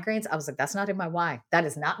about migraines? I was like, that's not in my why. That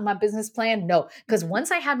is not in my business plan. No, because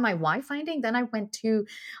once I had my why finding, then I went to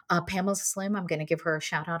Pamela Slim. I'm going to give her a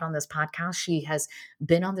shout out on this podcast. She has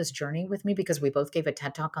been on this journey with me because we both gave a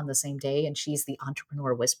TED talk on the same day, and she's the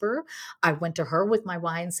entrepreneur whisperer. I went to her with my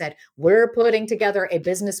why and said, we're putting together a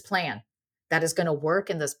business plan that is going to work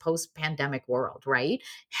in this post pandemic world, right?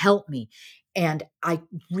 Help me. And I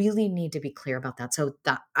really need to be clear about that. So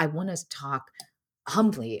that I want to talk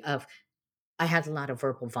humbly of I had a lot of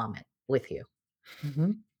verbal vomit with you.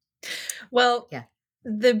 Mhm. Well, Yeah.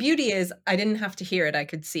 the beauty is I didn't have to hear it, I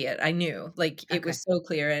could see it. I knew, like, it Okay. was so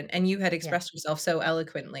clear and you had Yeah. expressed yourself so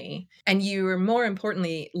eloquently, and you were more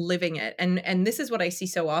importantly living it. And this is what I see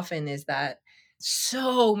so often is that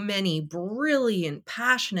so many brilliant,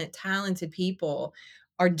 passionate, talented people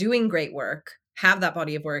are doing great work, have that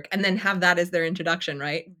body of work, and then have that as their introduction,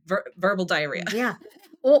 right? Verbal diarrhea. Yeah.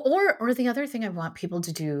 Or the other thing I want people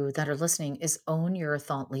to do that are listening is own your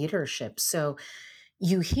thought leadership. So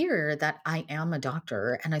you hear that I am a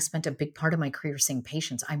doctor and I spent a big part of my career seeing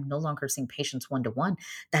patients. I'm no longer seeing patients one to one.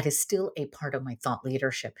 That is still a part of my thought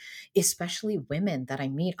leadership, especially women that I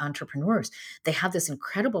meet, entrepreneurs. They have this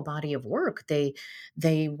incredible body of work. They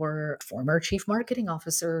were former chief marketing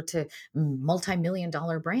officer to multi-million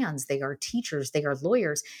dollar brands. They are teachers, they are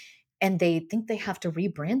lawyers, and they think they have to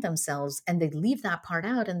rebrand themselves and they leave that part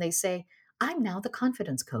out and they say, I'm now the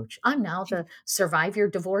confidence coach. I'm now the survive your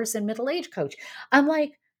divorce and middle age coach. I'm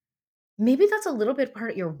like, maybe that's a little bit part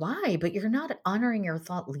of your why, but you're not honoring your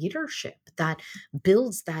thought leadership that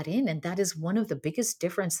builds that in. And that is one of the biggest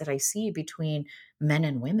difference that I see between men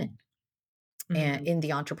and women Mhm. in the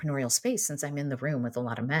entrepreneurial space, since I'm in the room with a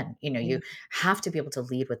lot of men. You Yeah, have to be able to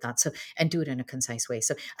lead with that. So, and do it in a concise way.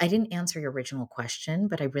 So I didn't answer your original question,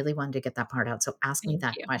 but I really wanted to get that part out. So ask me thank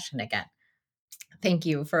that you. question again. Thank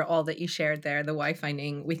you for all that you shared there. The why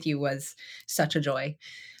finding with you was such a joy.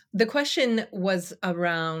 The question was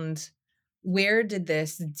around where did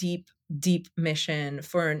this deep, deep mission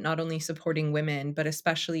for not only supporting women, but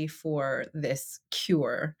especially for this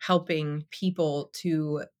cure, helping people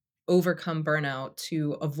to overcome burnout,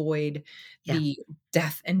 to avoid Yeah. the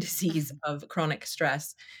death and disease of chronic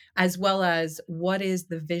stress, as well as what is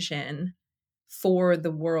the vision for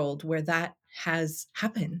the world where that has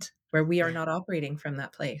happened, where we are Yeah. not operating from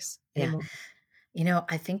that place Yeah. anymore.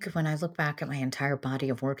 I think when I look back at my entire body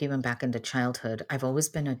of work, even back into childhood, I've always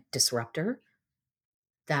been a disruptor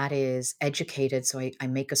that is educated. So I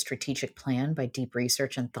make a strategic plan by deep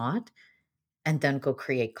research and thought, and then go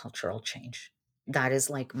create cultural change. That is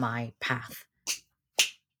like my path.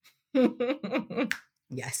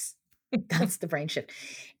 Yes. That's the brain shift.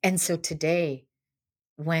 And so today,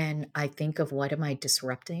 when I think of what am I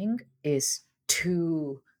disrupting, is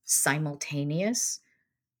two simultaneous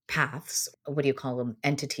paths. What do you call them?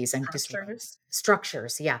 Entities. Structures.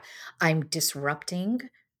 Structures. Yeah. I'm disrupting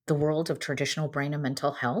the world of traditional brain and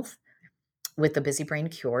mental health with the busy brain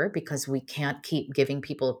cure because we can't keep giving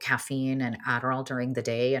people caffeine and Adderall during the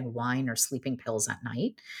day and wine or sleeping pills at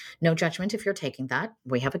night. No judgment if you're taking that.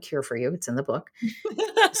 We have a cure for you. It's in the book.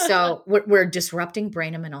 So we're disrupting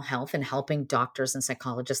brain and mental health and helping doctors and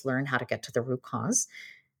psychologists learn how to get to the root cause.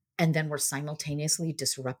 And then we're simultaneously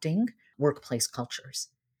disrupting workplace cultures.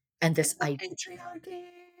 And And this the patriarchy.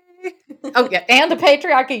 Oh, yeah, and the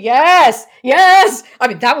patriarchy, yes, yes. I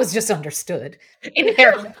mean, that was just understood.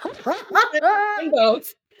 Inherent. In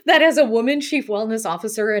both. That as a woman chief wellness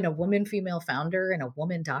officer and a woman female founder and a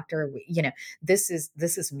woman doctor, this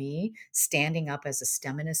is me standing up as a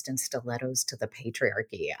STEMinist and stilettos to the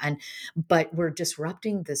patriarchy. But we're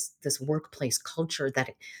disrupting this workplace culture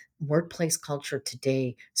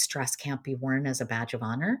today. Stress can't be worn as a badge of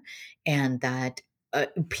honor, and that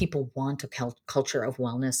people want a culture of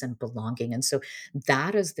wellness and belonging. And so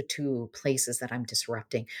that is the two places that I'm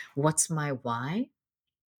disrupting. What's my why?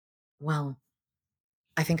 Well,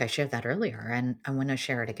 I think I shared that earlier, and I want to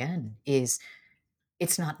share it again. Is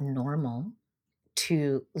it's not normal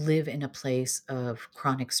to live in a place of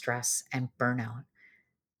chronic stress and burnout,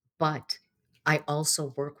 but I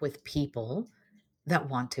also work with people that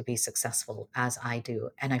want to be successful as I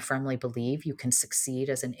do. And I firmly believe you can succeed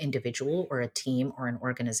as an individual or a team or an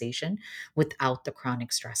organization without the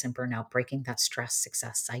chronic stress and burnout, breaking that stress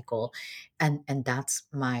success cycle. And that's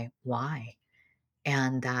my why.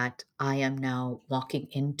 And that I am now walking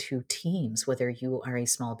into teams, whether you are a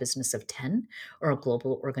small business of 10 or a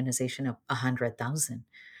global organization of 100,000,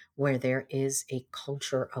 where there is a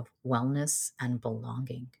culture of wellness and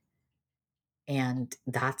belonging. And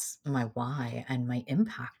that's my why and my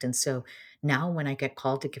impact. And so now when I get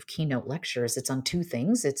called to give keynote lectures, it's on two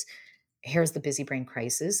things. It's here's the busy brain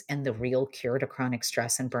crisis and the real cure to chronic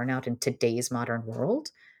stress and burnout in today's modern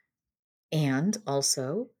world. And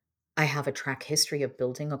also, I have a track history of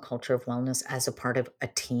building a culture of wellness as a part of a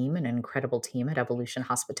team, an incredible team at Evolution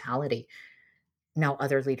Hospitality. Now,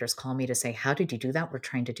 other leaders call me to say, how did you do that? We're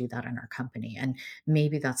trying to do that in our company. And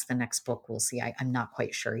maybe that's the next book we'll see. I'm not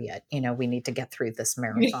quite sure yet. We need to get through this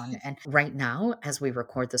marathon. And right now, as we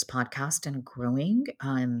record this podcast and growing,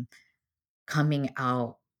 I'm coming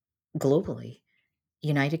out globally.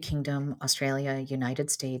 United Kingdom, Australia, United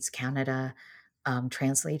States, Canada,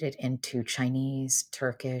 translated into Chinese,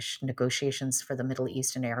 Turkish, negotiations for the Middle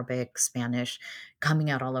East and Arabic, Spanish, coming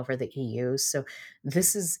out all over the EU. So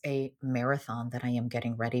this is a marathon that I am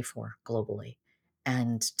getting ready for globally.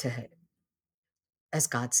 And to, as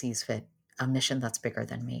God sees fit, a mission that's bigger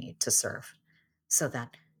than me to serve so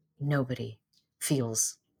that nobody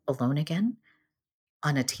feels alone again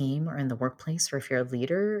on a team or in the workplace, or if you're a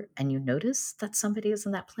leader and you notice that somebody is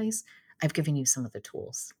in that place, I've given you some of the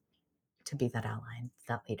tools to be that ally and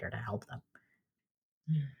that leader to help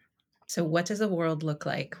So, what does a world look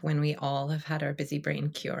like when we all have had our busy brain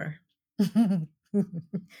cure? them.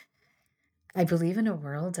 I believe in a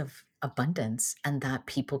world of abundance and that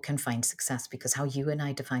people can find success, because how you and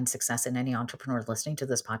I define success in any entrepreneur listening to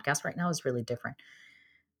this podcast right now is really different.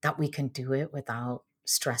 That we can do it without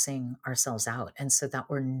stressing ourselves out. And so that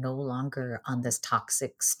we're no longer on this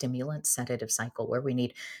toxic stimulant sedative cycle where we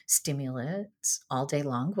need stimulants all day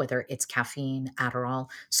long, whether it's caffeine, Adderall,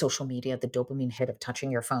 social media, the dopamine hit of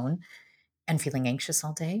touching your phone and feeling anxious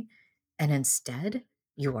all day. And instead,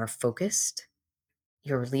 you are focused,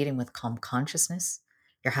 you're leading with calm consciousness,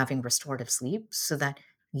 you're having restorative sleep so that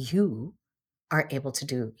you are able to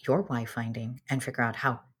do your why finding and figure out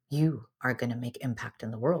how you are going to make impact in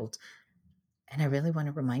the world. And I really want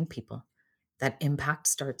to remind people that impact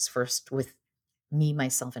starts first with me,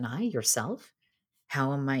 myself, and I, yourself.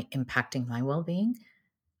 How am I impacting my well being?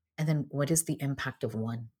 And then what is the impact of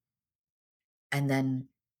one? And then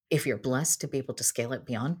if you're blessed to be able to scale it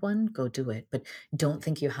beyond one, go do it. But don't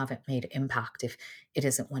think you haven't made impact if it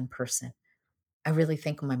isn't one person. I really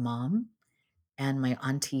thank my mom and my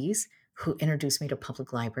aunties who introduced me to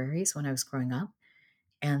public libraries when I was growing up.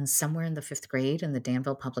 And somewhere in the fifth grade in the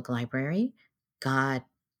Danville Public Library, God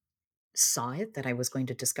saw it that I was going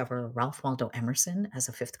to discover Ralph Waldo Emerson as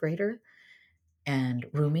a fifth grader and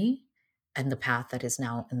Rumi and the path that is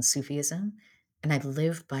now in Sufism. And I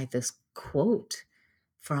live by this quote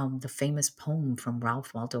from the famous poem from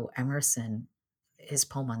Ralph Waldo Emerson, his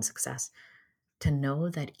poem on success: to know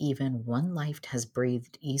that even one life has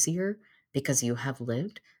breathed easier because you have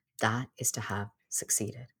lived, that is to have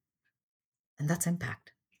succeeded. And that's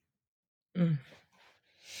impact. Mm.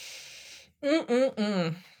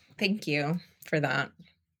 Mm-mm-mm. Thank you for that.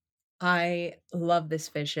 I love this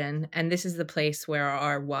vision, and this is the place where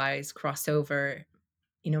our whys cross over.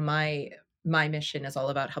 My mission is all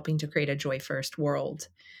about helping to create a joy first world.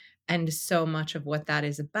 And so much of what that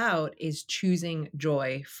is about is choosing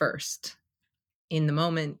joy first in the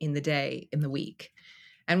moment, in the day, in the week.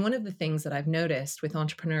 And one of the things that I've noticed with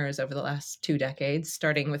entrepreneurs over the last 2 decades,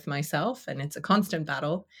 starting with myself, and it's a constant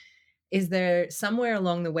battle, is there somewhere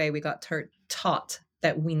along the way we got taught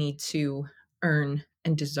that we need to earn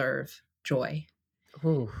and deserve joy.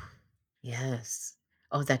 Ooh, yes.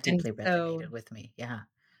 Oh, that And deeply so resonated with me. Yeah.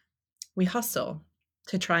 we hustle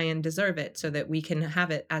to try and deserve it so that we can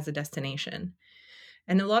have it as a destination.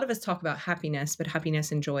 And a lot of us talk about happiness, but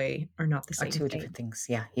happiness and joy are not the Are same two thing. different things.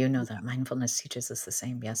 Yeah. You know that mindfulness teaches us the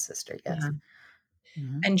same. Yes, sister. Yes. Yeah.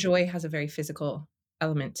 Hmm. And joy has a very physical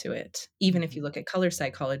element to it. Even if you Hmm. look at color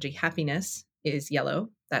psychology, happiness is yellow.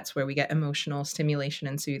 That's where we get emotional stimulation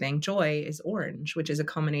and soothing. Joy is orange, which is a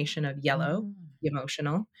combination of yellow, Mm. the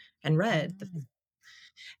emotional, and red, the Mm.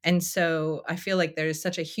 and so I feel like there's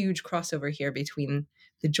such a huge crossover here between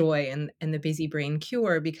the joy and the busy brain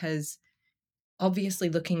cure, because obviously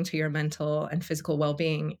looking to your mental and physical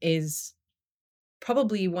well-being is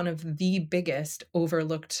probably one of the biggest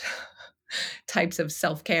overlooked types of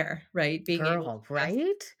self-care, right? Being able Girl, to just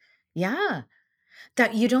right? Yeah.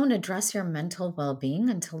 That you don't address your mental well-being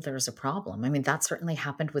until there's a problem. I mean, that certainly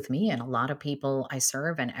happened with me and a lot of people I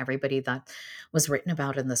serve and everybody that was written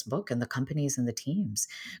about in this book and the companies and the teams.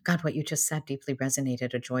 God, what you just said deeply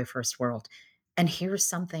resonated, a joy first world. And here's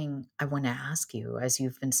something I want to ask you as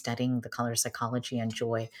you've been studying the color psychology and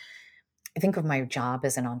joy. I think of my job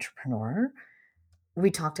as an entrepreneur.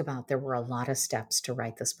 We talked about there were a lot of steps to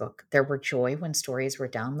write this book. There were joy when stories were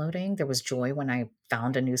downloading. There was joy when I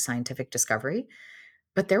found a new scientific discovery.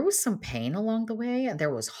 But there was some pain along the way and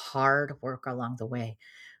there was hard work along the way.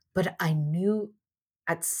 But I knew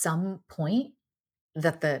at some point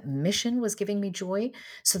that the mission was giving me joy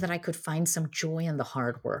so that I could find some joy in the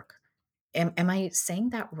hard work. Am I saying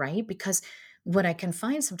that right? Because what I can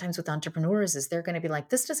find sometimes with entrepreneurs is they're going to be like,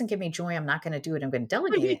 this doesn't give me joy. I'm not going to do it. I'm going to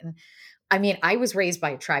delegate it. And I mean, I was raised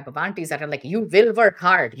by a tribe of aunties that are like, you will work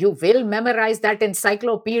hard. You will memorize that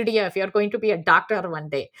encyclopedia if you're going to be a doctor one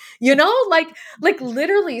day. Like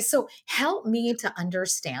literally. So help me to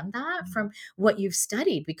understand that from what you've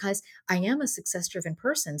studied, because I am a success driven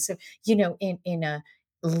person. So, in a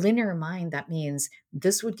linear mind, that means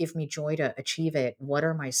this would give me joy to achieve it. What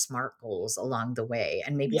are my smart goals along the way?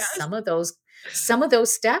 And maybe Yes. some of those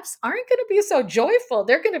steps aren't going to be so joyful.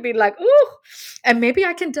 They're going to be like, ooh, and maybe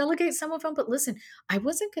I can delegate some of them. But listen, I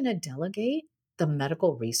wasn't going to delegate the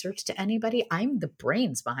medical research to anybody. I'm the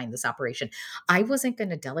brains behind this operation. I wasn't going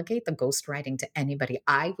to delegate the ghostwriting to anybody.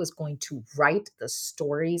 I was going to write the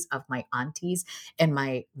stories of my aunties and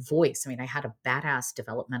my voice. I mean, I had a badass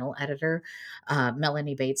developmental editor,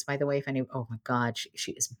 Melanie Bates, by the way. If any, oh my God,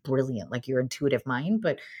 she is brilliant, like your intuitive mind.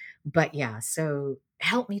 But yeah, so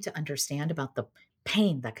help me to understand about the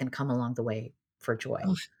pain that can come along the way for joy.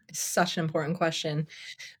 Oh, it's such an important question.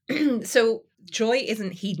 So joy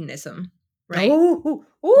isn't hedonism, right? Oh,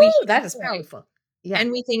 We ooh, hear that is joy powerful. Yeah,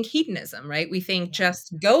 and we think hedonism, right? We think yeah.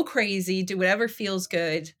 just go crazy, do whatever feels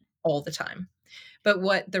good all the time. But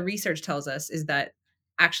what the research tells us is that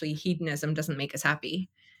actually hedonism doesn't make us happy.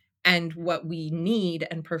 And what we need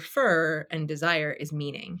and prefer and desire is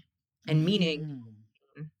meaning, and meaning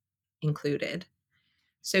Mm, included.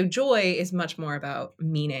 So joy is much more about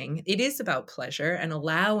meaning. It is about pleasure and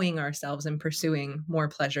allowing ourselves and pursuing more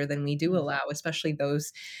pleasure than we do mm, allow, especially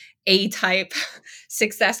those A-type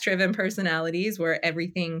success-driven personalities where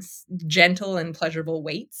everything's gentle and pleasurable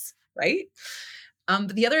waits, right?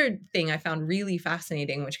 But the other thing I found really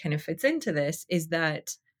fascinating, which kind of fits into this, is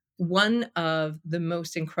that one of the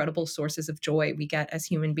most incredible sources of joy we get as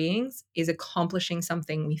human beings is accomplishing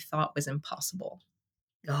something we thought was impossible,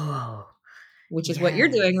 oh, which is what you're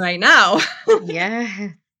doing yes. right now.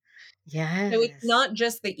 Yes. So it's Yes. not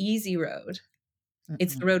just the easy road,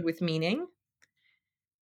 it's the Mm-mm. road with meaning,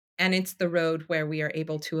 and it's the road where we are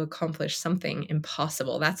able to accomplish something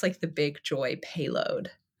impossible. That's like the big joy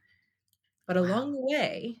payload. But along Wow. the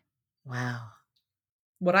way, Wow.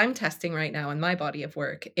 what I'm testing right now in my body of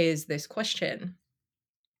work is this question: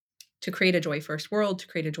 to create a joy first world, to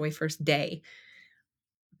create a joy first day,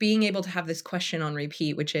 being able to have this question on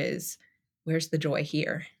repeat, which is, where's the joy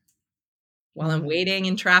here? While I'm Mm, waiting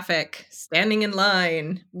in traffic, standing in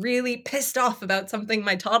line, really pissed off about something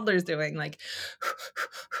my toddler's doing, like,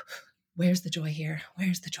 where's the joy here?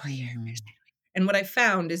 Where's the joy here? mhm, Where's the joy? And what I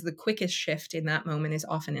found is the quickest shift in that moment is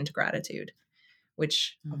often into gratitude,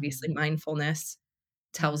 which obviously mm, mindfulness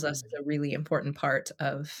tells us mm, is a really important part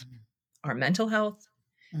of mm, our mental health,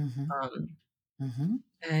 mhm, um, mhm.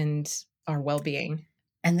 and our well-being.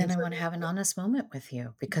 And then And I for want to me, have an honest moment with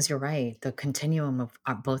you because you're right. The continuum of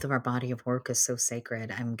both of our body of work is so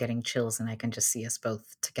sacred. I'm getting chills, and I can just see us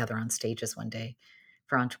both together on stages one day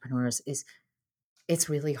for entrepreneurs. Is it's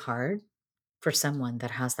really hard for someone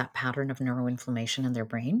that has that pattern of neuroinflammation in their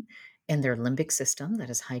brain, in their limbic system that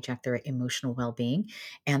has hijacked their emotional well-being,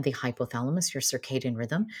 and the hypothalamus, your circadian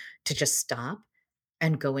rhythm, to just stop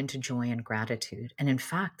and go into joy and gratitude. And in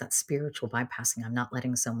fact, that's spiritual bypassing. I'm not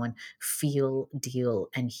letting someone feel, deal,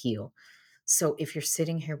 and heal. So if you're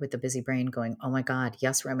sitting here with the busy brain going, oh my God,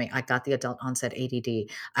 yes, Remy, I got the adult onset ADD.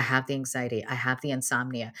 I have the anxiety. I have the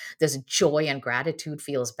insomnia. This joy and gratitude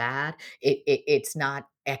feels bad. It's not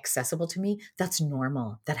accessible to me. That's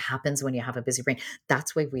normal. That happens when you have a busy brain.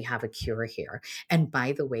 That's why we have a cure here. And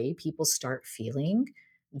by the way, people start feeling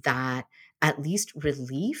that at least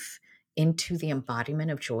relief into the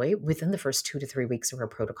embodiment of joy within the first 2 to 3 weeks of our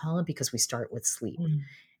protocol because we start with sleep mm,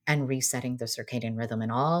 and resetting the circadian rhythm.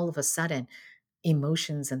 And all of a sudden,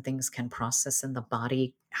 emotions and things can process, and the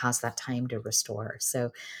body has that time to restore.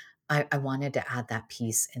 So I wanted to add that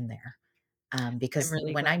piece in there. I'm Because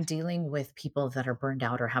really when glad. I'm dealing with people that are burned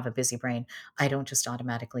out or have a busy brain, I don't just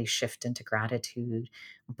automatically shift into gratitude,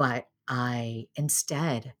 but I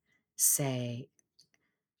instead say,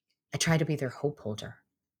 I try to be their hope holder.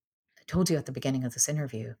 I told you at the beginning of this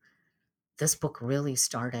interview, this book really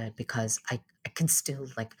started because I can still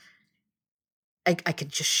like I could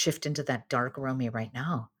just shift into that dark Romie right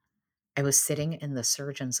now. I was sitting in the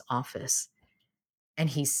surgeon's office and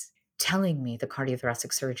he's telling me, the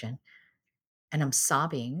cardiothoracic surgeon, and I'm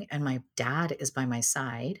sobbing, and my dad is by my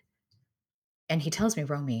side. And he tells me,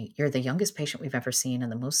 Romie, you're the youngest patient we've ever seen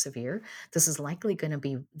and the most severe. This is likely going to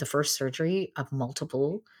be the first surgery of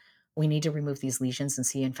multiple. We need to remove these lesions and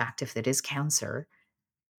see, in fact, if it is cancer.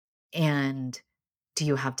 And do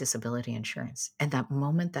you have disability insurance? And that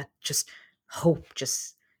moment, that just hope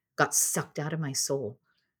just got sucked out of my soul.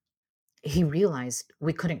 He realized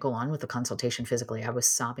we couldn't go on with the consultation physically. I was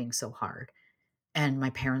sobbing so hard, and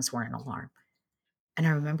my parents were in alarm. And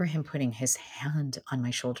I remember him putting his hand on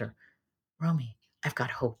my shoulder. Romie, I've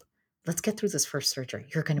got hope. Let's get through this first surgery.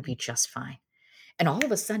 You're going to be just fine. And all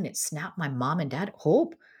of a sudden, it snapped my mom and dad.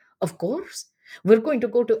 Hope? Of course. We're going to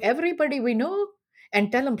go to everybody we know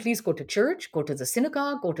and tell them, please go to church, go to the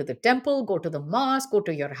synagogue, go to the temple, go to the mosque, go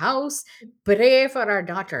to your house, pray for our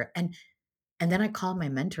daughter. And then I called my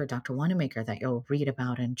mentor, Dr. Wanamaker, that you'll read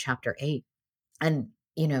about in chapter 8. And,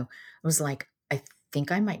 I was like, I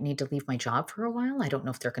think I might need to leave my job for a while. I don't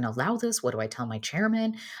know if they're going to allow this. What do I tell my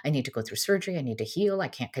chairman? I need to go through surgery. I need to heal. I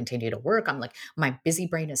can't continue to work. I'm like, my busy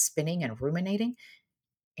brain is spinning and ruminating.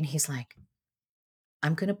 And he's like,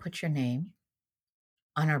 I'm going to put your name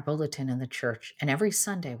on our bulletin in the church. And every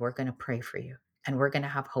Sunday, we're going to pray for you. And we're going to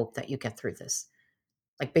have hope that you get through this.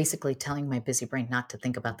 Like basically telling my busy brain not to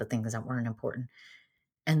think about the things that weren't important.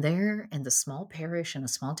 And there in the small parish in a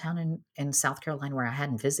small town in South Carolina where I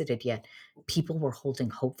hadn't visited yet, people were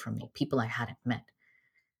holding hope for me, people I hadn't met.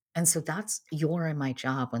 And so that's your and my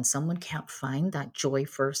job. When someone can't find that joy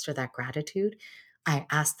first or that gratitude, I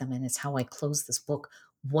ask them, and it's how I close this book,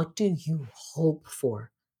 what do you hope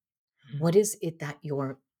for? What is it that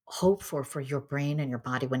you're hope for your brain and your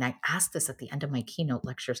body? When I ask this at the end of my keynote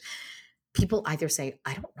lectures, people either say,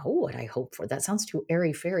 I don't know what I hope for. That sounds too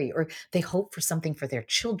airy fairy, or they hope for something for their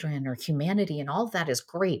children or humanity, and all of that is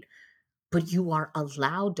great. But you are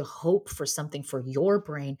allowed to hope for something for your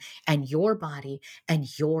brain and your body and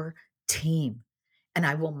your team. And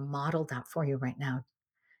I will model that for you right now.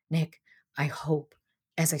 Nick, I hope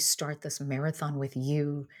as I start this marathon with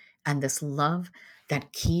you and this love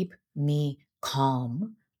that keep me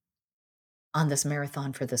calm on this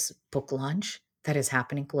marathon for this book launch that is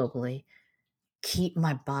happening globally, keep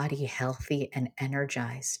my body healthy and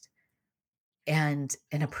energized. And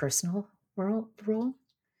in a personal role,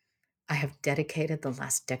 I have dedicated the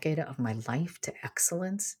last decade of my life to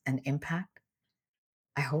excellence and impact.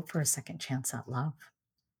 I hope for a second chance at love.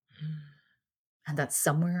 And that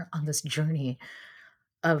somewhere on this journey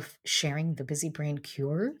of sharing the busy brain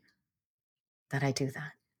cure, that I do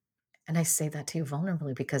that. And I say that to you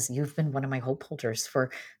vulnerably because you've been one of my hope holders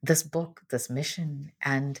for this book, this mission,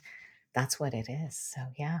 and that's what it is. So,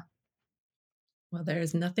 yeah. Well, there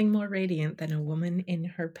is nothing more radiant than a woman in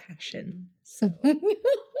her passion. So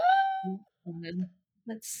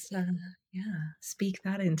let's speak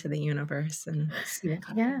that into the universe and see what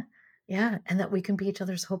happens. Yeah. Yeah. And that we can be each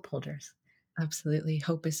other's hope holders. Absolutely.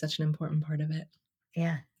 Hope is such an important part of it.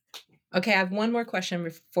 Yeah. Okay, I have one more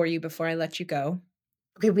question for you before I let you go.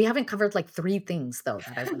 Okay, we haven't covered like 3 things though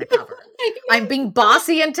that I want to cover. I'm being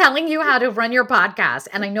bossy and telling you how to run your podcast.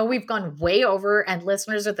 And I know we've gone way over and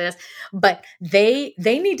listeners of this, but they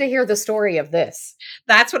need to hear the story of this.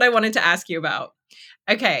 That's what I wanted to ask you about.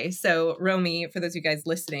 Okay, so Romie, for those of you guys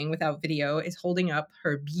listening without video, is holding up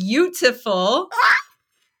her beautiful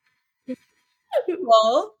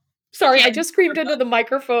Sorry, I just screamed into the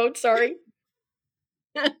microphone. Sorry.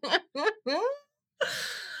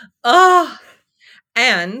 Oh,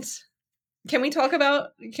 and can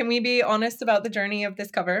we be honest about the journey of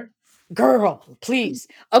this cover? Girl, please.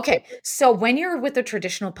 Okay. So when you're with a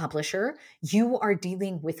traditional publisher, you are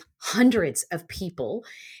dealing with hundreds of people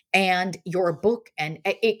and your book, and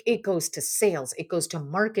it goes to sales, it goes to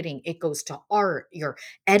marketing, it goes to art, your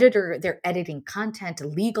editor, they're editing content,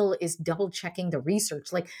 legal is double checking the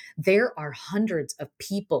research. Like there are hundreds of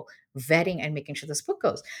people vetting and making sure this book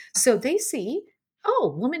goes. So they see,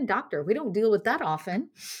 oh, woman doctor, we don't deal with that often.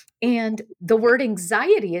 And the word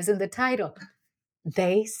anxiety is in the title.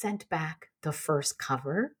 They sent back the first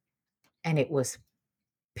cover and it was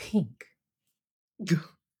pink.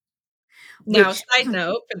 Now, Which side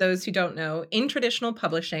note, for those who don't know, in traditional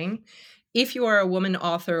publishing, if you are a woman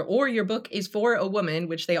author or your book is for a woman,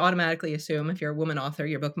 which they automatically assume if you're a woman author,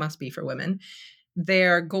 your book must be for women,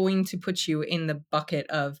 they're going to put you in the bucket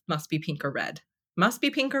of must be pink or red. Must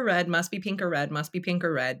be pink or red, must be pink or red, must be pink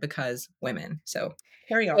or red because women. So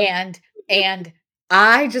carry on. and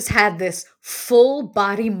I just had this full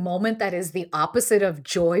body moment that is the opposite of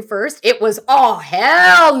joy first. It was, oh,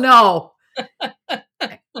 hell no.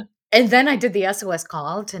 And then I did the SOS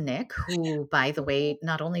call to Nick, who, by the way,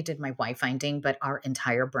 not only did my wife finding, but our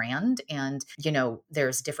entire brand. And,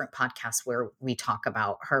 there's different podcasts where we talk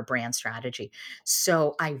about her brand strategy.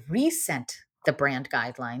 So I resent the brand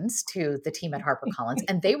guidelines to the team at HarperCollins,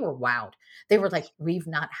 and they were wowed. They were like, we've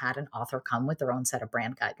not had an author come with their own set of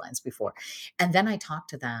brand guidelines before. And then I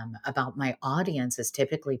talked to them about my audience is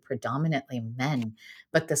typically predominantly men,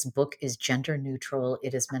 but this book is gender neutral.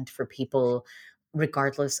 It is meant for people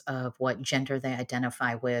regardless of what gender they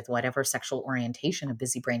identify with, whatever sexual orientation, a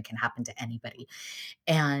busy brain can happen to anybody.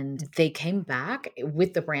 And they came back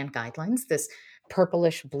with the brand guidelines. This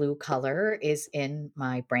purplish blue color is in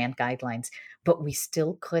my brand guidelines, but we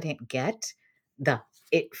still couldn't get the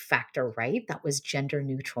it factor right. That was gender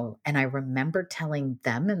neutral. And I remember telling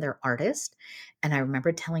them and their artist, and I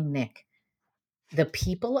remember telling Nick, The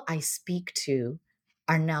people I speak to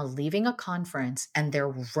are now leaving a conference and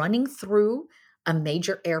they're running through a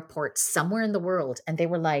major airport somewhere in the world. And they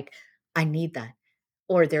were like, I need that.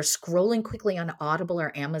 Or they're scrolling quickly on Audible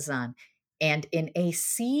or Amazon. And in a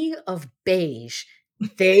sea of beige,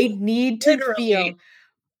 they need to Literally. feel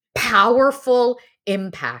powerful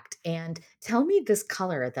impact. And tell me this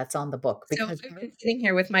color that's on the book So because I've been sitting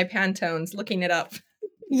here with my Pantones looking it up.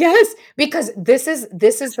 yes, because this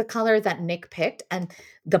is the color that Nick picked and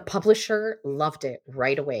the publisher loved it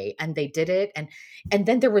right away and they did it and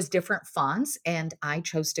then there was different fonts and I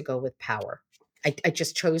chose to go with power. I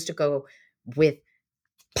just chose to go with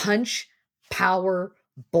punch, power,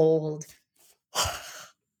 bold.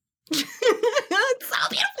 It's so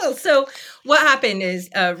beautiful. So what happened is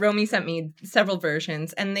Romie sent me several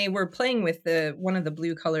versions and they were playing with the one of the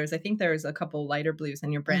blue colors. I think there's a couple lighter blues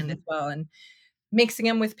in your brand as Mhm. well. And mixing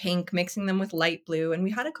them with pink, mixing them with light blue. And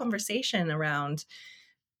we had a conversation around,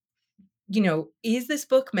 is this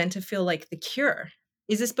book meant to feel like the cure?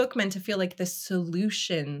 Is this book meant to feel like the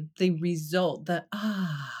solution, the result,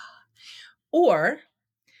 or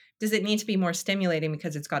does it need to be more stimulating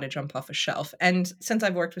because it's got to jump off a shelf? And since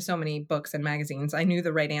I've worked with so many books and magazines, I knew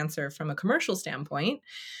the right answer from a commercial standpoint.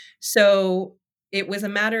 So it was a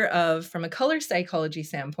matter of, from a color psychology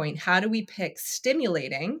standpoint, how do we pick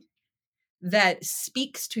stimulating that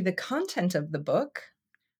speaks to the content of the book,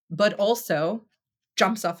 but also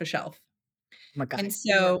jumps off a shelf? Oh my And god, you are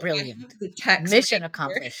so I have brilliant. the text Mission right here.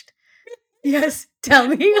 accomplished. Yes, tell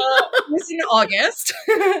me. It was in August.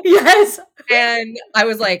 Yes. And I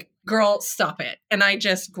was like, girl, stop it. And I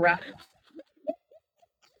just grabbed it.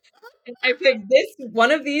 And I picked this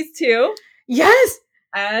one of these two Yes.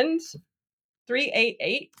 and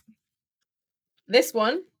 388. This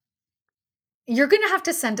one. You're gonna have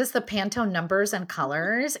to send us the Pantone numbers and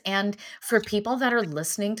colors, and for people that are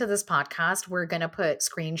listening to this podcast, we're gonna put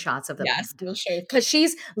screenshots of the Yes, we'll Pantones show because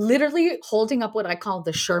she's literally holding up what I call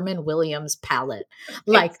the Sherman-Williams palette,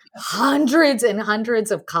 like exactly. hundreds and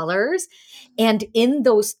hundreds of colors, and in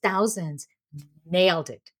those thousands, nailed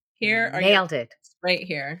it, Here are your nailed it. right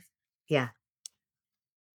here. Yeah,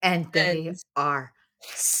 and they And are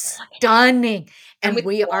stunning, and and with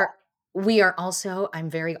we are also I'm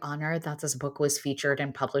very honored that this book was featured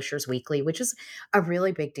in Publishers Weekly, which is a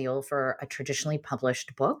really big deal for a traditionally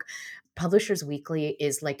published book. Publishers Weekly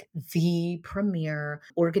is like the premier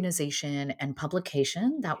organization and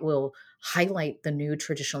publication that will highlight the new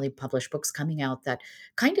traditionally published books coming out that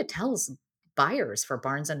kind of tells buyers for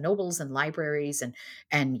Barnes and Nobles and libraries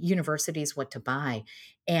and universities what to buy.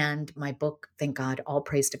 And my book, thank God, all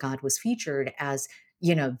praise to God, was featured as,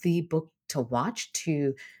 the book to watch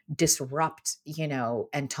to disrupt,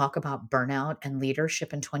 and talk about burnout and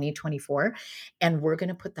leadership in 2024. And we're going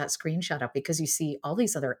to put that screenshot up because you see all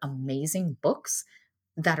these other amazing books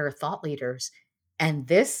that are thought leaders. And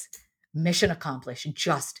this mission accomplished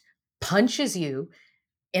just punches you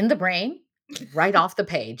in the brain right off the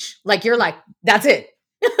page. Like you're like, that's it.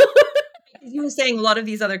 you were saying a lot of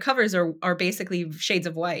these other covers are basically shades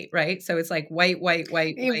of white, right? So it's like white, white,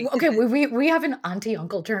 white, Okay, we have an auntie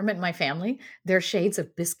uncle term in my family. They're shades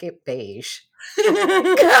of biscuit beige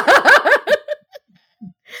white.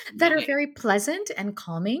 that are Nice. very pleasant and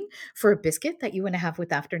calming for a biscuit that you want to have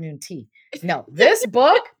with afternoon tea. No, this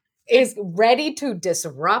book is ready to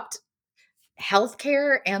disrupt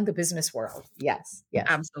healthcare and the business world. Yes, yes,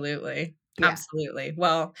 Absolutely. yeah. Absolutely.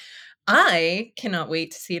 Well, I cannot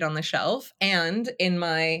wait to see it on the shelf and in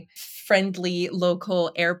my friendly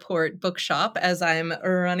local airport bookshop as I'm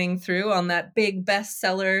running through on that big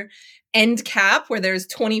bestseller end cap where there's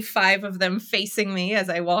 25 of them facing me as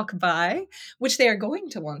I walk by, which they are going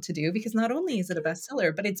to want to do because not only is it a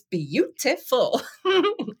bestseller, but it's beautiful.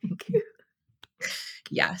 Thank you.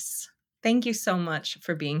 Yes. Thank you so much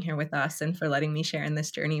for being here with us and for letting me share in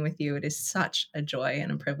this journey with you. It is such a joy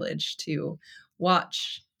and a privilege to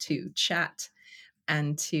watch, to chat,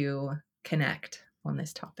 and to connect on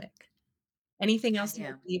this topic. Anything else you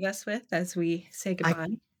want Yeah. to leave us with as we say I goodbye?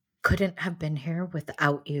 couldn't have been here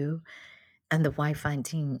without you and the Wi-Fi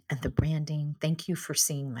team and the branding. Thank you for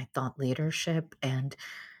seeing my thought leadership and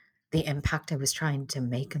the impact I was trying to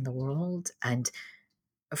make in the world and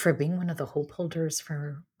for being one of the hope holders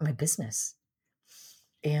for my business.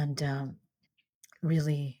 And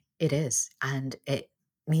really, it is. And it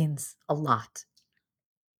means a lot.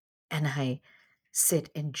 And I sit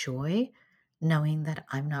in joy knowing that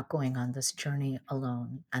I'm not going on this journey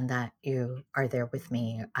alone and that you are there with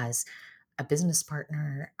me as a business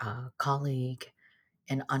partner, a colleague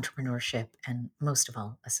in entrepreneurship, and most of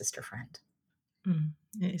all, a sister friend.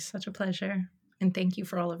 It is such a pleasure. And thank you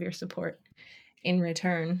for all of your support in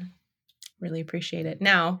return. Really appreciate it.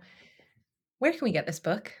 Now, where can we get this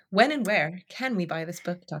book? When and where can we buy this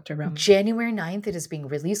book, Dr. Romie? January 9th, it is being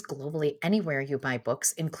released globally anywhere you buy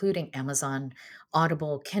books, including Amazon,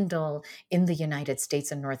 Audible, Kindle, in the United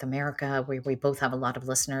States and North America, where we both have a lot of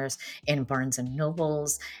listeners, in Barnes and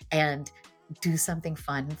Nobles. And do something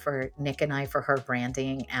fun for Nick and I for her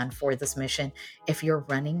branding and for this mission. If you're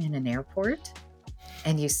running in an airport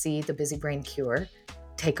and you see the Busy Brain Cure,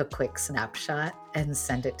 take a quick snapshot and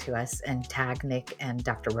send it to us and tag Nick and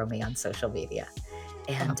Dr. Romie on social media.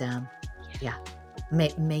 Oh, And yeah. yeah,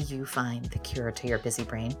 may you find the cure to your busy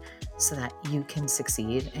brain so that you can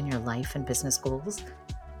succeed in your life and business goals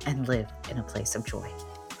and live in a place of joy.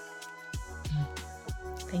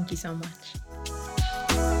 Thank you so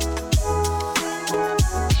much.